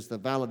Scriptures is the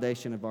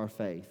validation of our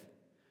faith.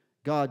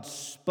 God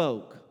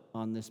spoke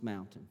on this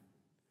mountain.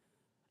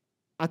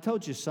 I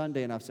told you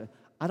Sunday, and I've said,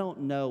 I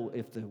don't know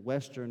if the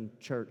Western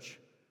church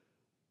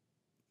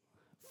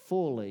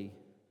fully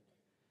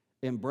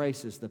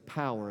embraces the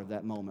power of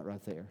that moment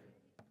right there,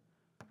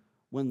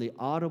 when the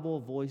audible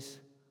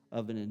voice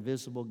of an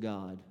invisible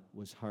God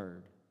was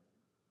heard.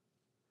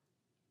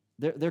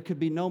 There could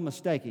be no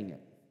mistaking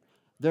it.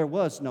 There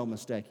was no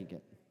mistaking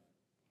it.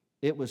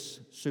 It was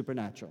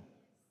supernatural.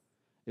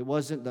 It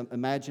wasn't the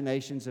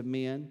imaginations of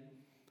men.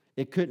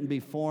 It couldn't be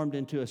formed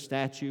into a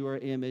statue or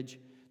image.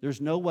 There's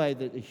no way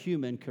that a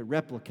human could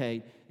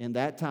replicate in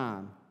that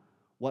time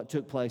what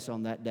took place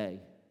on that day.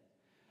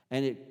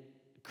 And it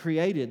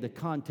created the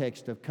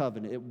context of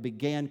covenant. It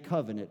began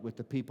covenant with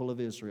the people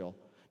of Israel.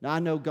 Now, I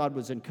know God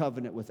was in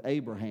covenant with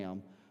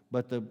Abraham,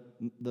 but the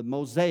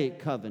Mosaic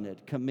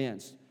covenant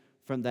commenced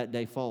from that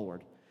day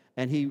forward.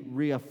 And he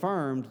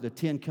reaffirmed the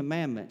Ten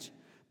Commandments.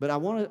 But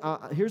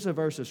here's a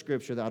verse of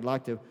Scripture that I'd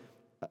like to,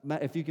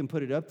 if you can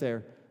put it up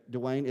there,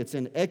 Dwayne. It's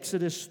in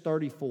Exodus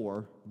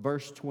 34,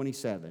 verse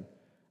 27.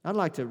 I'd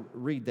like to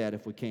read that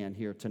if we can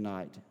here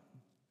tonight.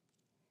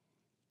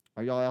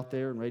 Are y'all out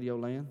there in Radio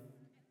Land?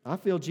 I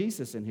feel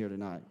Jesus in here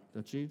tonight,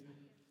 don't you?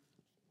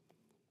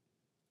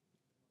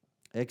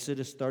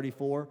 Exodus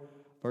 34,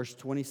 verse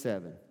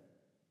 27.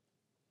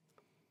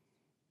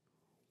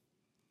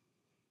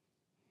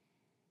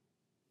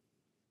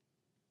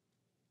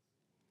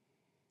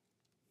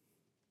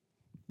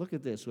 Look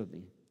at this with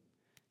me.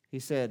 He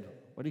said,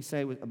 what did he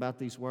say about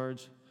these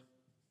words?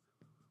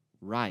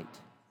 Right.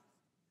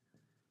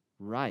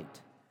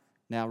 Right.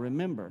 Now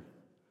remember,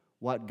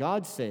 what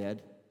God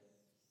said,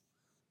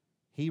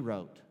 He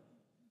wrote.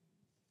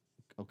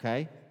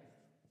 Okay?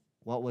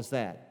 What was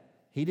that?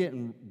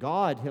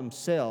 God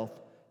Himself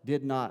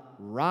did not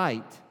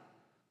write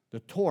the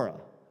Torah.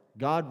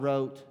 God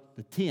wrote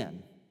the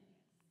 10.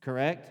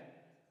 Correct?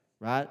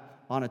 Right?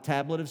 On a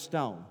tablet of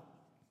stone.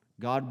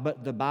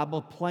 But the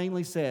Bible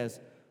plainly says,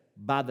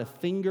 by the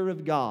finger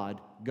of God,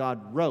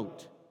 God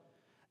wrote.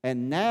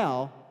 And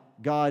now,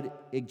 God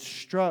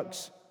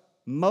instructs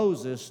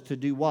Moses to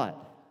do what?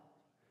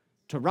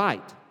 To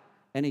write.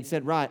 And he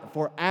said, right,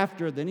 for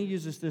after, then he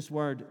uses this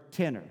word,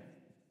 tenor.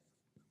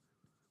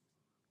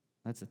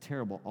 That's a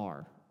terrible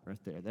R right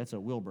there. That's a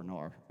Wilburn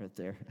R right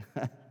there.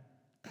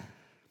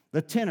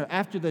 The tenor,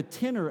 after the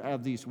tenor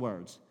of these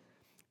words,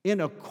 in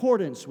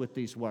accordance with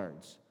these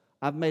words,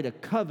 I've made a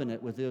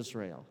covenant with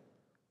Israel.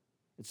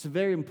 It's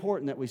very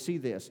important that we see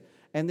this.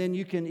 And then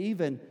you can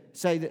even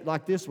say that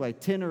like this way,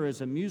 tenor is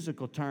a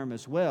musical term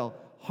as well,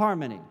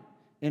 harmony,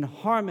 in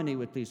harmony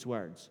with these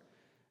words.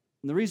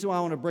 And the reason why I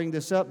want to bring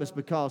this up is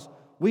because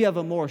we have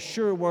a more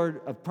sure word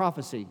of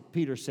prophecy,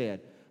 Peter said.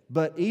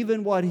 But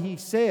even what he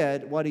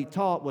said, what he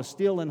taught, was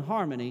still in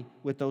harmony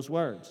with those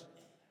words.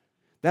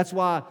 That's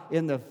why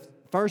in the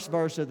first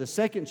verse of the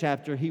second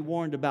chapter, he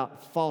warned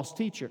about false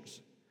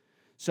teachers.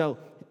 So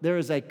there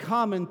is a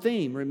common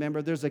theme.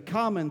 Remember, there's a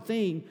common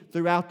theme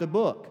throughout the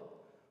book.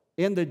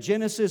 In the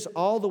Genesis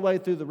all the way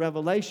through the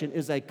Revelation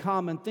is a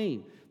common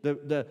theme.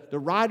 The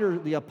writer,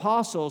 the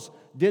apostles,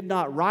 did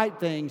not write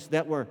things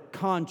that were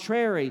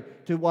contrary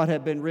to what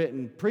had been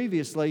written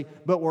previously,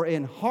 but were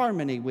in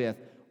harmony with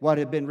what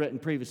had been written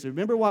previously.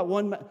 Remember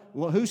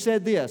who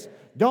said this?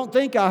 Don't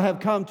think I have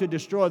come to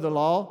destroy the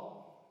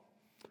law,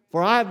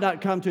 for I have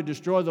not come to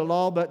destroy the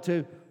law, but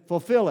to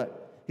fulfill it.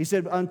 He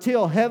said,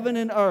 until heaven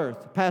and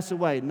earth pass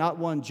away, not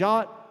one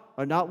jot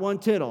or not one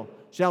tittle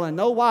shall in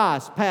no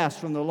wise pass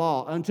from the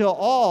law until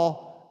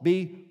all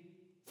be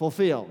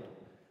fulfilled.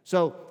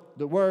 So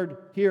the word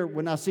here,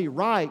 when I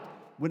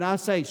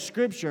say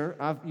Scripture,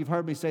 you've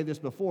heard me say this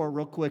before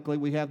real quickly.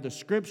 We have the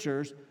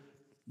Scriptures.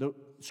 The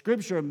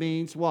Scripture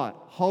means what?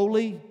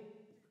 Holy,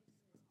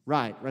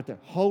 right there.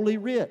 Holy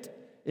writ.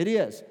 It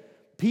is.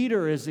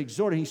 Peter is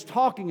exhorting. He's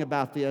talking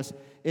about this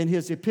in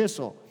his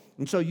epistle.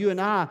 And so you and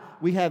I,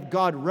 we have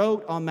God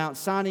wrote on Mount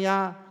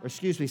Sinai,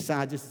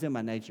 Sinai, just it's in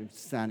my nature,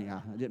 Sinai.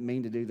 I didn't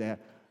mean to do that.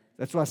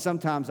 That's why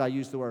sometimes I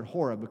use the word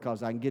Horeb,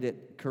 because I can get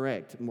it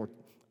correct more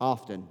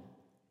often.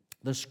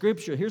 The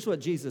Scripture, here's what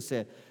Jesus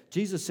said.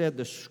 Jesus said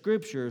the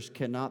Scriptures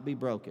cannot be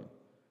broken.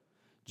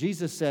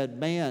 Jesus said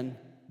man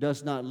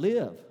does not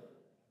live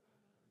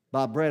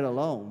by bread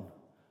alone,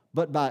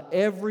 but by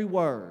every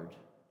word.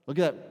 Look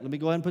at that. Let me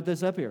go ahead and put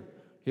this up here.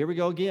 Here we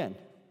go again.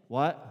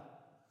 What?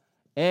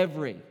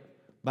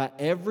 By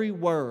every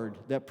word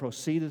that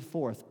proceedeth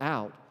forth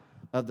out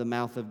of the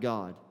mouth of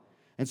God.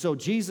 And so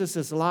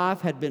Jesus'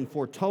 life had been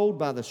foretold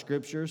by the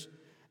Scriptures,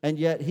 and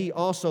yet he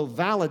also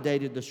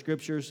validated the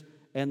Scriptures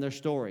and their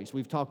stories.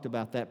 We've talked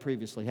about that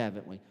previously,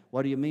 haven't we?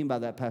 What do you mean by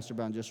that, Pastor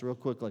Brown? Just real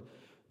quickly.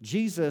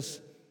 Jesus,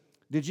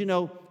 did you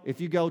know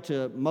if you go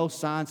to most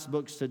science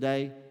books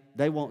today,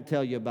 they won't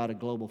tell you about a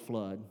global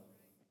flood.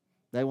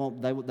 They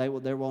won't,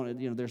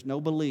 there's no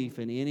belief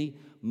in any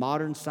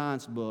modern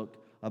science book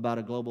about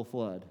a global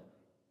flood.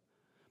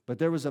 But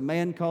there was a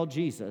man called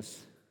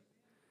Jesus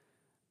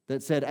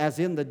that said, as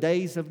in the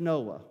days of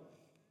Noah.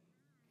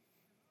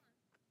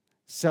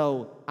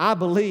 So I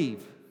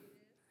believe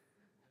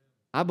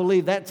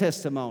that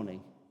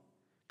testimony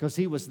because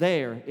he was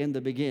there in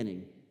the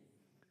beginning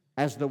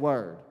as the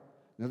Word.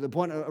 Now, the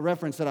point of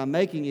reference that I'm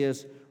making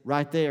is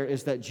right there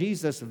is that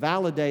Jesus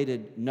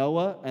validated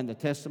Noah and the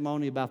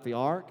testimony about the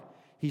ark.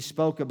 He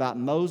spoke about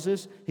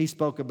Moses. He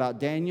spoke about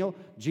Daniel.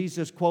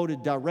 Jesus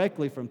quoted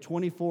directly from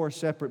 24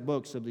 separate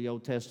books of the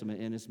Old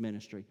Testament in his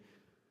ministry.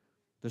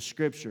 The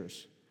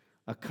Scriptures,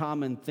 a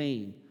common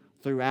theme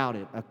throughout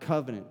it, a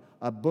covenant,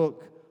 a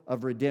book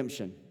of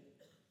redemption.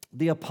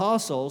 The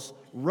apostles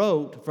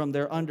wrote from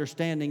their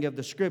understanding of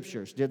the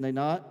Scriptures, did they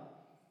not?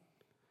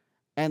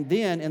 And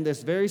then in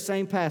this very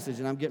same passage,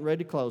 and I'm getting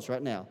ready to close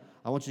right now,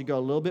 I want you to go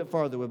a little bit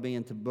farther with me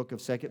into the book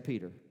of 2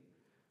 Peter.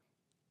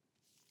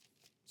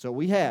 So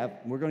we're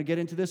going to get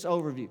into this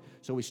overview.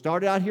 So we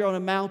started out here on a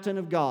mountain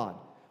of God.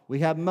 We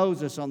have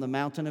Moses on the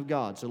mountain of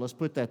God. So let's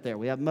put that there.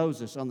 We have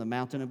Moses on the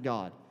mountain of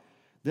God.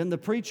 Then the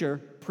preacher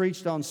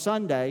preached on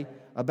Sunday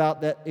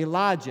about that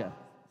Elijah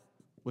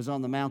was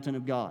on the mountain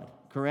of God.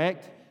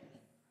 Correct?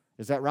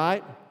 Is that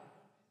right?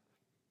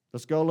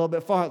 Let's go a little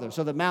bit farther.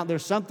 So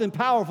there's something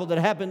powerful that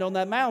happened on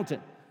that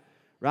mountain.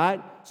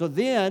 Right? So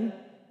then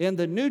in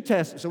the New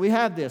Testament, so we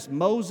have this,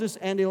 Moses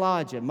and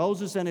Elijah.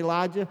 Moses and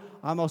Elijah,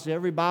 almost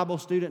every Bible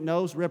student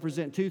knows,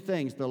 represent two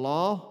things, the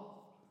law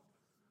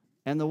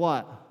and the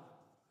what?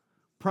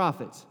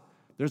 Prophets.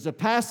 There's a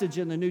passage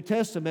in the New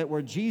Testament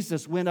where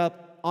Jesus went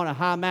up on a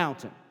high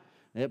mountain.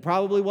 It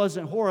probably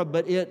wasn't Horeb,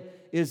 but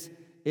it is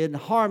in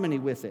harmony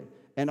with it.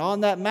 And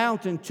on that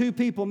mountain, two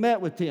people met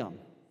with him.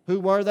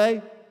 Who were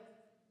they?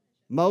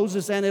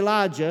 Moses and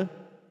Elijah.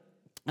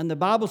 And the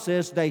Bible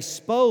says they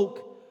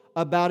spoke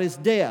about his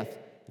death.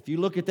 If you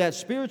look at that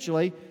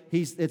spiritually,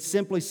 it's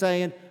simply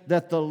saying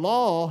that the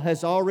law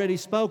has already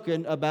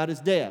spoken about his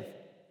death.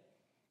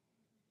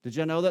 Did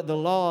you know that the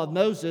law of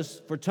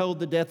Moses foretold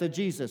the death of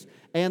Jesus,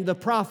 and the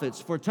prophets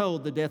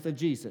foretold the death of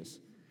Jesus?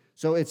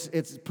 So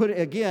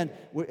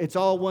it's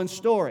all one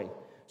story.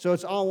 So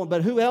it's all one.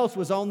 But who else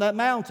was on that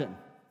mountain?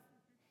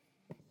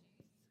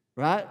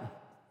 Right?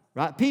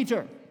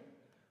 Peter.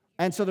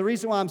 And so the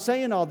reason why I'm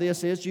saying all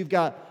this is you've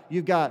got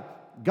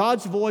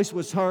God's voice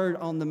was heard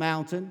on the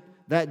mountain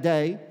that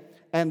day,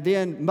 and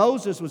then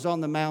Moses was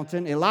on the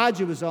mountain,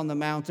 Elijah was on the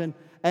mountain,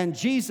 and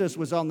Jesus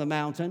was on the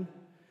mountain.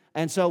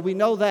 And so we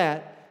know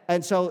that.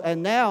 And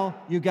now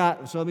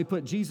so let me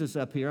put Jesus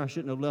up here. I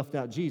shouldn't have left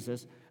out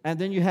Jesus. And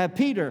then you have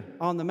Peter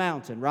on the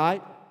mountain,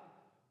 right?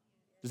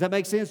 Does that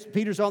make sense?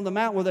 Peter's on the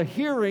mountain where they're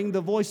hearing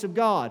the voice of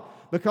God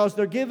because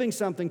they're giving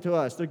something to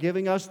us. They're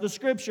giving us the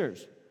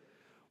Scriptures.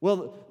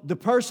 Well, the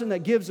person that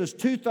gives us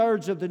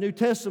 2/3 of the New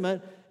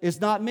Testament is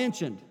not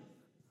mentioned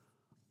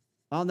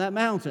on that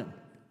mountain.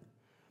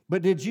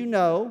 But did you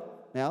know,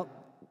 now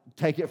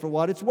take it for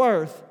what it's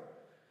worth,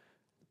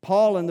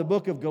 Paul in the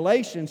book of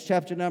Galatians,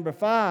 chapter number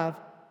 5,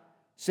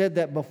 said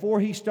that before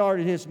he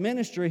started his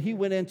ministry, he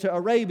went into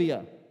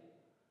Arabia.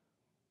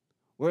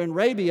 Where in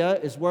Arabia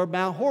is where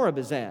Mount Horeb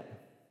is at.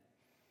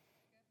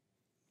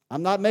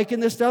 I'm not making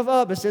this stuff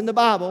up, it's in the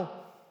Bible.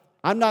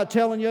 I'm not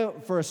telling you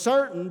for a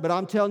certain, but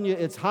I'm telling you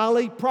it's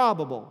highly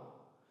probable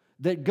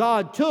that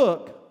God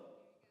took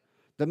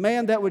the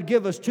man that would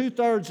give us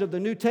 2/3 of the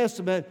New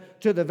Testament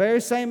to the very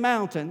same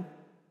mountain,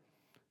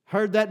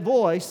 heard that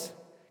voice,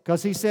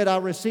 because he said, I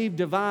received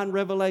divine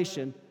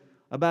revelation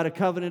about a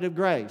covenant of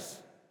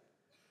grace.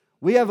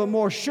 We have a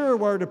more sure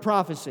word of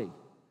prophecy.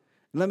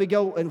 Let me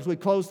go, and we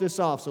close this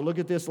off. So look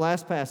at this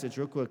last passage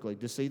real quickly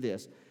to see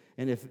this.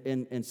 And if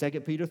in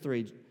 2 Peter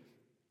 3,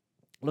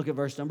 look at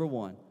verse number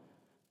 1.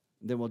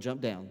 Then we'll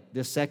jump down.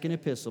 This second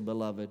epistle,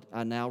 beloved,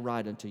 I now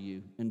write unto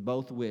you, in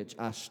both which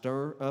I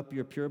stir up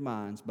your pure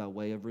minds by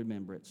way of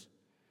remembrance,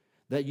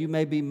 that you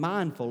may be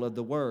mindful of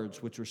the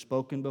words which were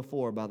spoken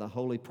before by the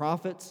holy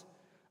prophets,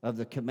 of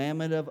the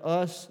commandment of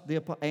us,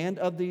 and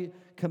of the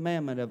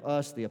commandment of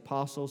us, the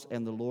apostles,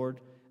 and the Lord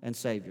and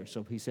Savior.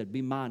 So he said,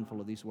 be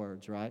mindful of these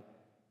words, right?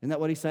 Isn't that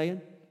what he's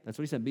saying? That's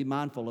what he said. Be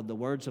mindful of the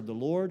words of the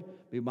Lord,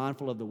 be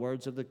mindful of the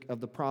words of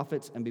the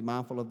prophets, and be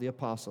mindful of the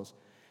apostles.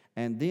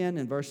 And then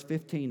in verse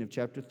 15 of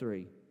chapter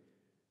 3,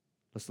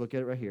 let's look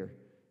at it right here.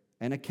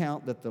 And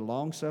account that the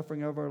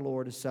long-suffering of our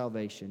Lord is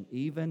salvation,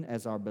 even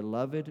as our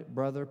beloved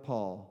brother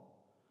Paul,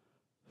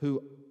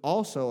 who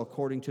also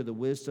according to the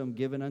wisdom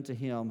given unto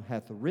him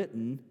hath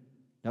written,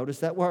 notice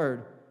that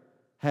word,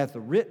 hath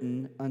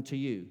written unto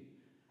you,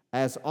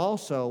 as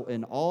also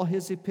in all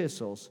his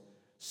epistles,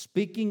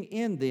 speaking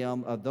in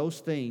them of those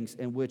things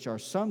in which are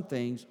some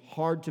things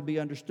hard to be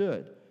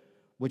understood,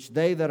 which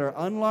they that are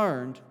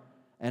unlearned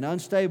and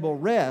unstable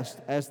rest,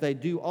 as they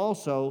do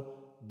also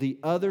the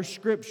other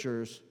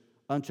scriptures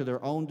unto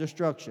their own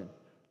destruction.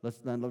 Let's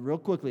then real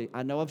quickly.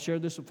 I know I've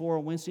shared this before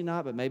on Wednesday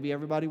night, but maybe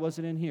everybody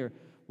wasn't in here.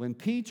 When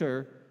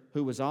Peter,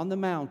 who was on the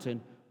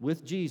mountain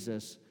with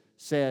Jesus,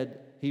 said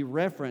he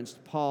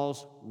referenced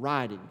Paul's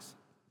writings,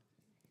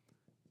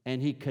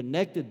 and he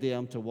connected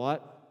them to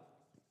what?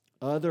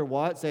 Other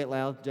what? Say it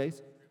loud,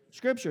 Jace.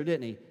 Scripture,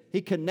 didn't he?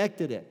 He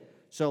connected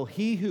it. So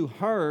he who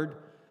heard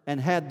and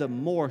had the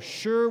more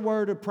sure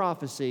word of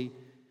prophecy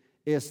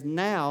is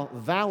now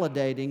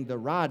validating the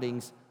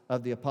writings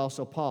of the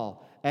Apostle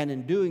Paul. And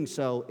in doing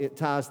so, it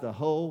ties the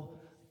whole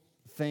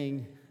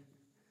thing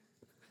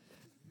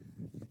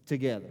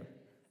together.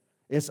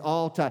 It's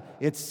all tied.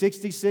 It's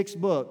 66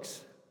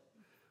 books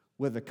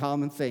with a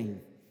common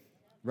theme,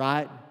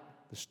 right?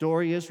 The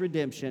story is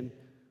redemption,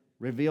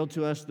 revealed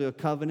to us through a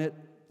covenant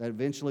that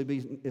eventually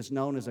is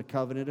known as a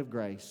covenant of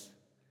grace.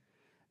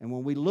 And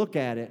when we look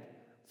at it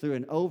through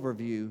an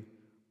overview,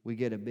 we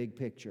get a big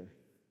picture.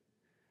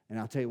 And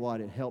I'll tell you what,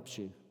 it helps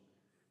you.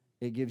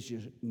 It gives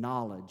you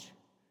knowledge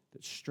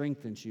that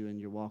strengthens you in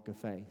your walk of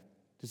faith.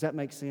 Does that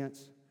make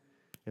sense?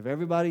 If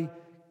everybody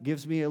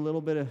gives me a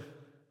little bit of,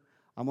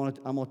 I'm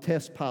gonna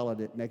test pilot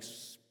it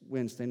next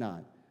Wednesday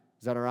night.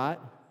 Is that all right?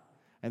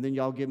 And then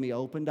y'all give me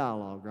open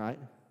dialogue, right?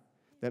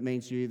 That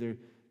means you either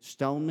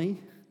stone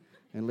me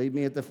and leave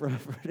me at the front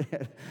for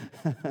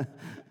that,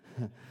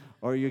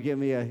 or you give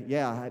me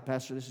hey,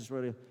 Pastor, this is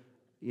really,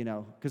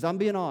 because I'm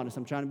being honest.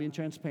 I'm trying to be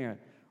transparent.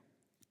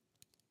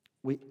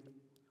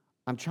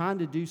 I'm trying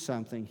to do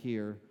something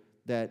here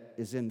that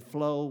is in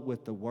flow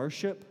with the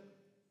worship,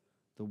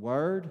 the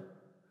word,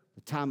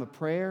 the time of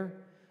prayer,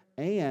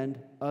 and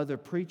other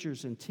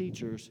preachers and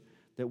teachers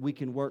that we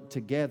can work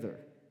together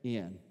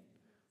in,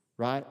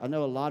 right? I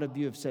know a lot of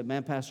you have said,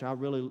 man, Pastor, I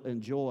really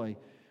enjoy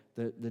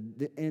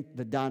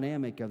the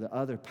dynamic of the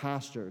other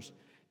pastors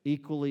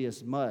equally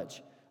as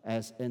much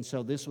as, and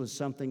so this was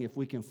something if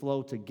we can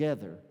flow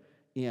together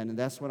in, and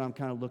that's what I'm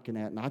kind of looking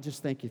at. And I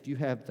just think if you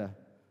have the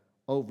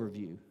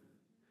overview,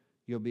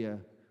 you'll be a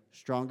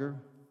stronger,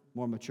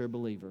 more mature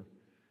believer. And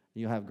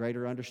you'll have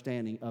greater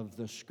understanding of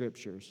the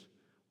Scriptures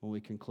when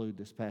we conclude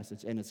this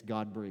passage. And it's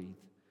God-breathed.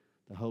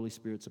 The Holy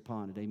Spirit's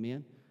upon it.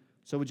 Amen?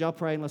 So would y'all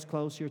pray and let's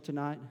close here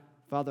tonight?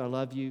 Father, I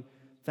love you.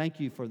 Thank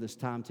you for this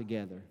time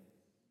together.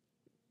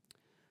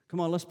 Come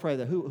on, let's pray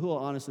that. Who will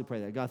honestly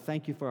pray that? God,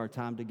 thank you for our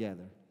time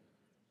together.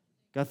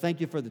 God, thank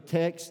you for the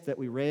text that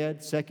we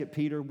read, 2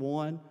 Peter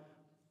 1,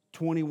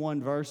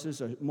 21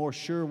 verses, a more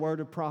sure word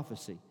of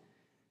prophecy.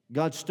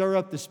 God, stir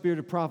up the spirit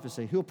of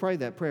prophecy. Who'll pray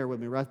that prayer with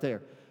me right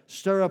there?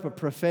 Stir up a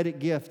prophetic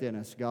gift in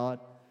us, God.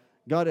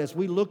 God, as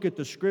we look at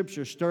the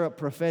Scripture, stir up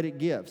prophetic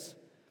gifts.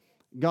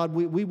 God,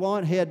 we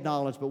want head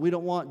knowledge, but we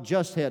don't want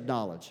just head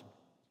knowledge.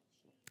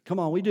 Come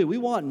on, we do. We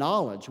want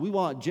knowledge. We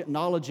want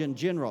knowledge in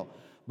general,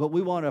 but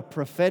we want a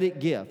prophetic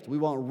gift. We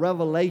want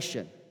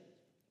revelation.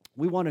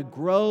 We want to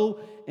grow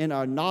in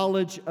our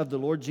knowledge of the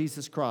Lord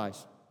Jesus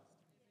Christ.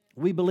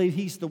 We believe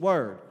He's the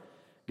Word.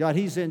 God,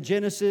 He's in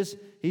Genesis.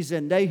 He's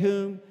in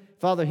Nahum.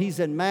 Father, He's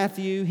in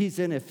Matthew, He's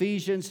in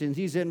Ephesians, and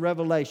He's in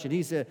Revelation.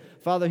 He's in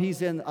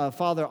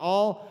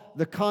all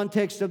the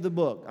context of the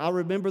book. I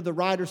remember the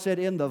writer said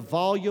in the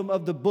volume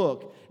of the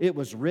book, it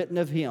was written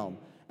of Him.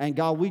 And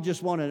God, we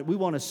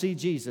want to see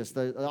Jesus.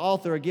 The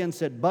author again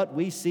said, but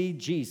we see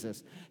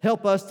Jesus.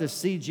 Help us to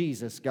see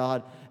Jesus,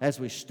 God, as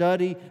we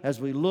study,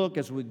 as we look,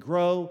 as we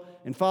grow.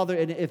 And Father,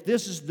 and if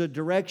this is the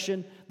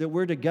direction that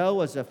we're to go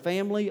as a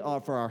family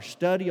for our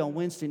study on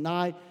Wednesday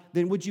night,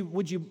 then would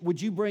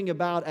you bring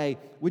about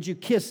would you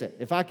kiss it?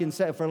 If I can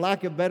say, for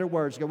lack of better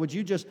words, God, would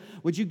you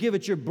give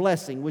it your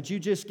blessing? Would you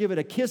just give it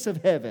a kiss of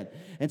heaven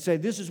and say,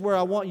 this is where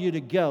I want you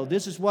to go.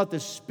 This is what the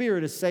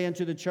Spirit is saying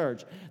to the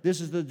church.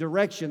 This is the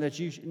direction that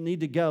you need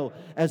to go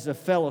as a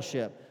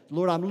fellowship.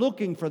 Lord, I'm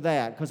looking for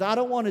that because I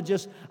don't want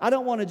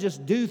to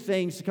just do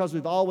things because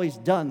we've always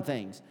done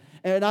things.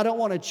 And I don't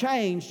want to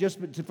change just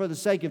for the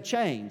sake of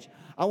change.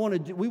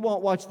 We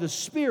want what the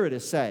Spirit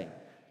is saying.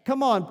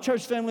 Come on,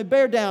 church family,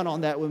 bear down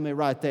on that with me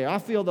right there. I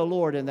feel the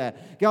Lord in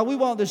that. God, we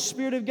want the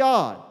Spirit of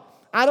God.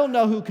 I don't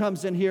know who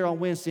comes in here on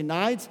Wednesday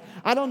nights.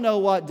 I don't know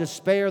what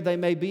despair they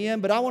may be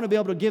in, but I want to be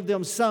able to give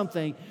them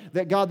something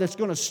that, God, that's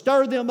going to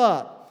stir them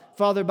up.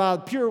 Father, by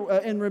pure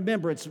in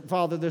remembrance,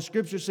 Father, the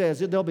Scripture says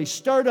that they'll be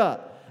stirred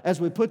up as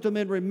we put them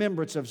in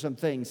remembrance of some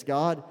things,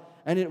 God,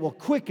 and it will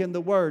quicken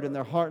the Word in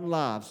their heart and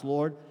lives,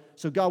 Lord.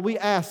 So, God, we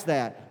ask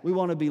that. We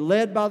want to be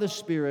led by the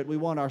Spirit. We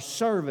want our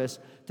service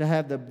to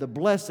have the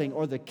blessing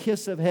or the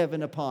kiss of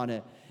heaven upon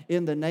it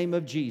in the name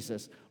of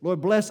Jesus.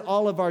 Lord, bless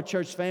all of our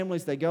church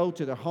families. They go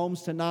to their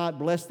homes tonight.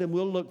 Bless them.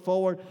 We'll look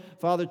forward,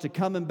 Father, to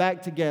coming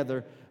back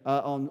together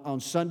on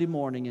Sunday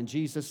morning in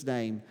Jesus'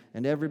 name.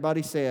 And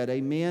everybody said,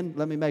 amen.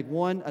 Let me make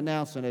one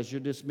announcement as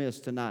you're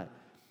dismissed tonight.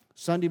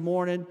 Sunday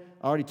morning,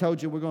 I already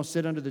told you we're going to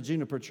sit under the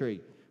juniper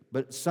tree.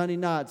 But Sunday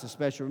night's a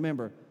special.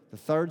 Remember, the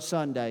third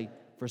Sunday,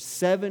 for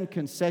 7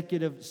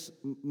 consecutive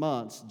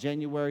months,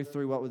 January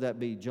through, what would that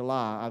be,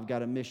 July, I've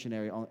got a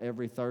missionary on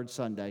every third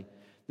Sunday.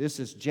 This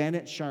is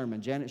Janet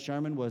Sherman. Janet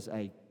Sherman was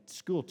a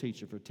school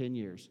teacher for 10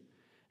 years,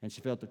 and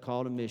she felt the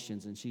call to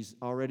missions, and she's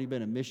already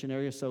been a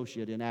missionary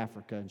associate in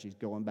Africa, and she's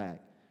going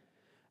back.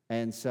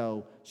 And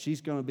so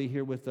she's going to be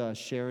here with us,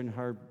 sharing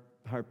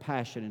her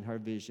passion and her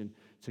vision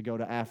to go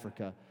to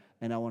Africa.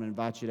 And I want to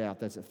invite you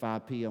out. That's at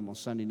 5 p.m. on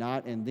Sunday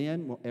night. And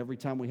then every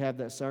time we have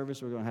that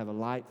service, we're going to have a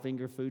light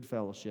finger food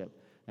fellowship.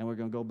 And we're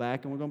going to go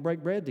back and we're going to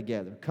break bread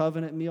together,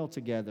 covenant meal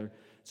together.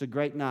 It's a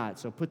great night.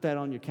 So put that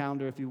on your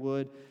calendar if you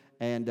would.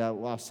 And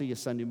I'll see you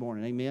Sunday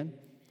morning. Amen.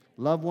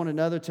 Love one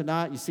another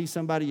tonight. You see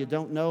somebody you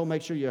don't know,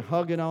 make sure you're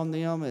hugging on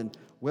them and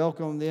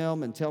welcome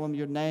them and tell them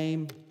your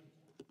name,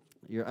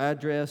 your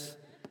address,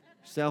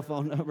 cell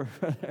phone number,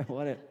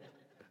 whatever.